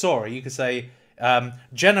something like Sora, you could say,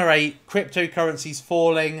 generate cryptocurrencies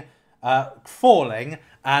falling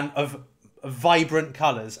and of vibrant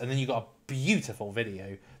colors, and then you got a beautiful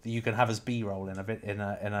video that you can have as B-roll in a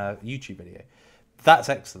YouTube video. That's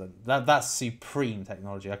excellent. That's supreme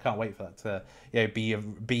technology. I can't wait for that to be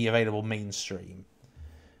available mainstream.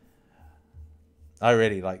 I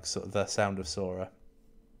really like sort of the sound of Sora.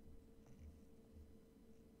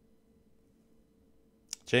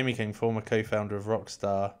 Jamie King, former co-founder of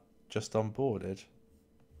Rockstar, just onboarded.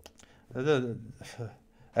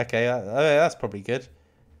 Okay, that's probably good.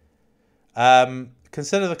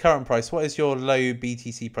 Consider the current price. What is your low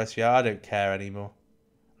BTC price? Yeah, I don't care anymore.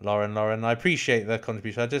 Lauren, I appreciate the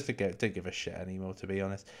contribution. I just don't give a shit anymore, to be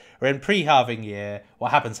honest. We're in pre-halving year. What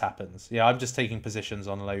happens. Yeah, I'm just taking positions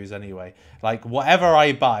on lows anyway. Like, whatever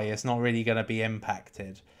I buy is not really going to be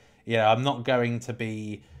impacted. I'm not going to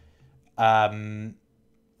be... I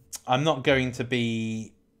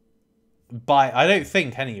don't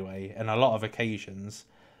think anyway, in a lot of occasions,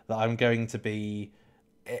 that I'm going to be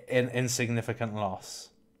in insignificant loss.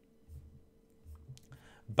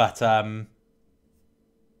 But I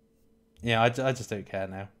just don't care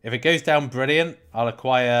now. If it goes down, brilliant. I'll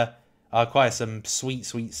acquire some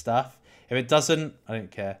sweet stuff. If it doesn't, I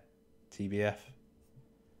don't care. TBF.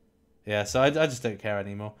 Yeah, so I just don't care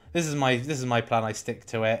anymore. This is my plan. I stick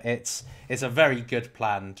to it. It's a very good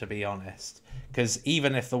plan, to be honest. Because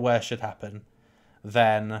even if the worst should happen,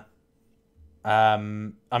 then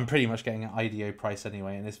I'm pretty much getting an IDO price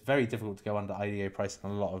anyway, and it's very difficult to go under IDO price in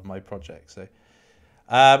a lot of my projects. So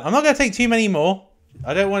I'm not going to take too many more.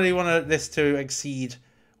 I don't really want this to exceed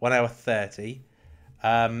 1 hour 30.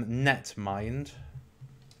 Netmind.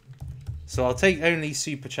 So I'll take only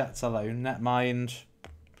super chats alone. Netmind.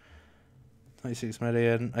 26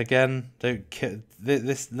 million. Again, don't kid.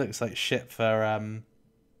 This looks like shit for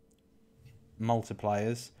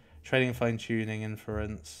multipliers. Trading, fine tuning,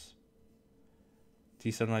 inference.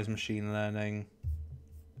 Decentralized machine learning.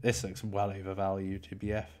 This looks well overvalued,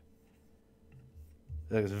 TBF.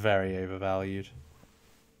 It looks very overvalued.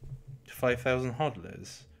 5,000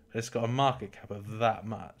 hodlers. It's got a market cap of that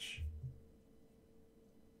much.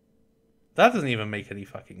 That doesn't even make any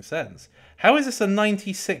fucking sense. How is this a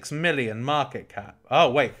 96 million market cap?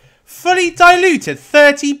 Oh, wait. Fully diluted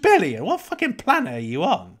 30 billion? What fucking planet are you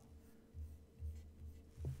on?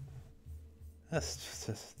 That's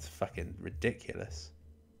just fucking ridiculous.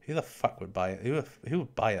 Who the fuck would buy it? Who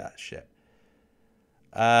would buy that shit?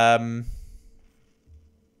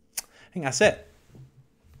 I think that's it.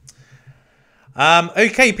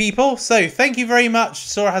 Okay, people. So thank you very much.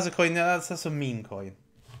 Sora has a coin. That's a meme coin.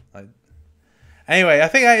 Anyway, I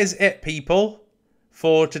think that is it, people,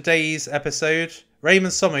 for today's episode.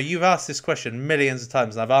 Raymond Sommer, you've asked this question millions of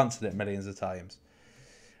times, and I've answered it millions of times.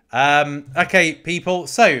 Okay, people.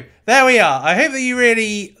 So there we are. I hope that you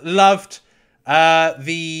really loved I'm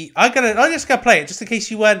just gonna play it just in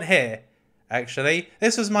case you weren't here. Actually,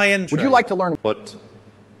 this was my intro. Would you like to learn what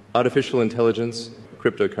artificial intelligence,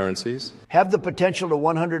 cryptocurrencies, Have the potential to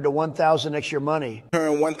 100 to 1,000 x your money.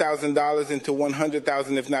 Turn $1,000 into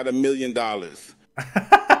 100,000, if not $1 million.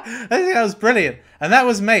 I think that was brilliant, and that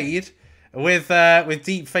was made with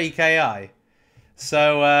deepfake AI.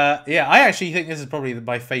 So yeah, I actually think this is probably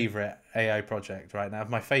my favorite AI project right now.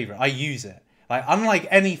 My favorite. I use it. Like, unlike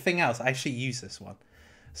anything else, I actually use this one.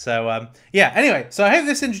 So yeah. Anyway, so I hope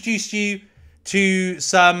this introduced you to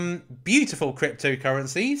some beautiful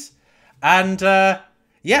cryptocurrencies, and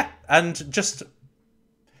yeah, and just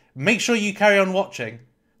make sure you carry on watching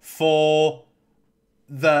for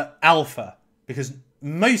the alpha, because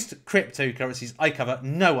most cryptocurrencies I cover,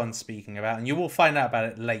 no one's speaking about, and you will find out about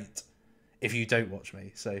it late if you don't watch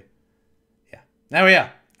me. So yeah, there we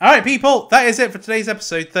are. All right, people, that is it for today's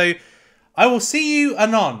episode, though. I will see you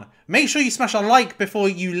anon. Make sure you smash a like before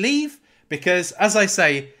you leave, because, as I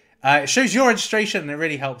say, it shows your registration and it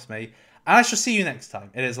really helps me. And I shall see you next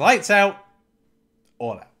time. It is lights out,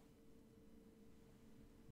 all out.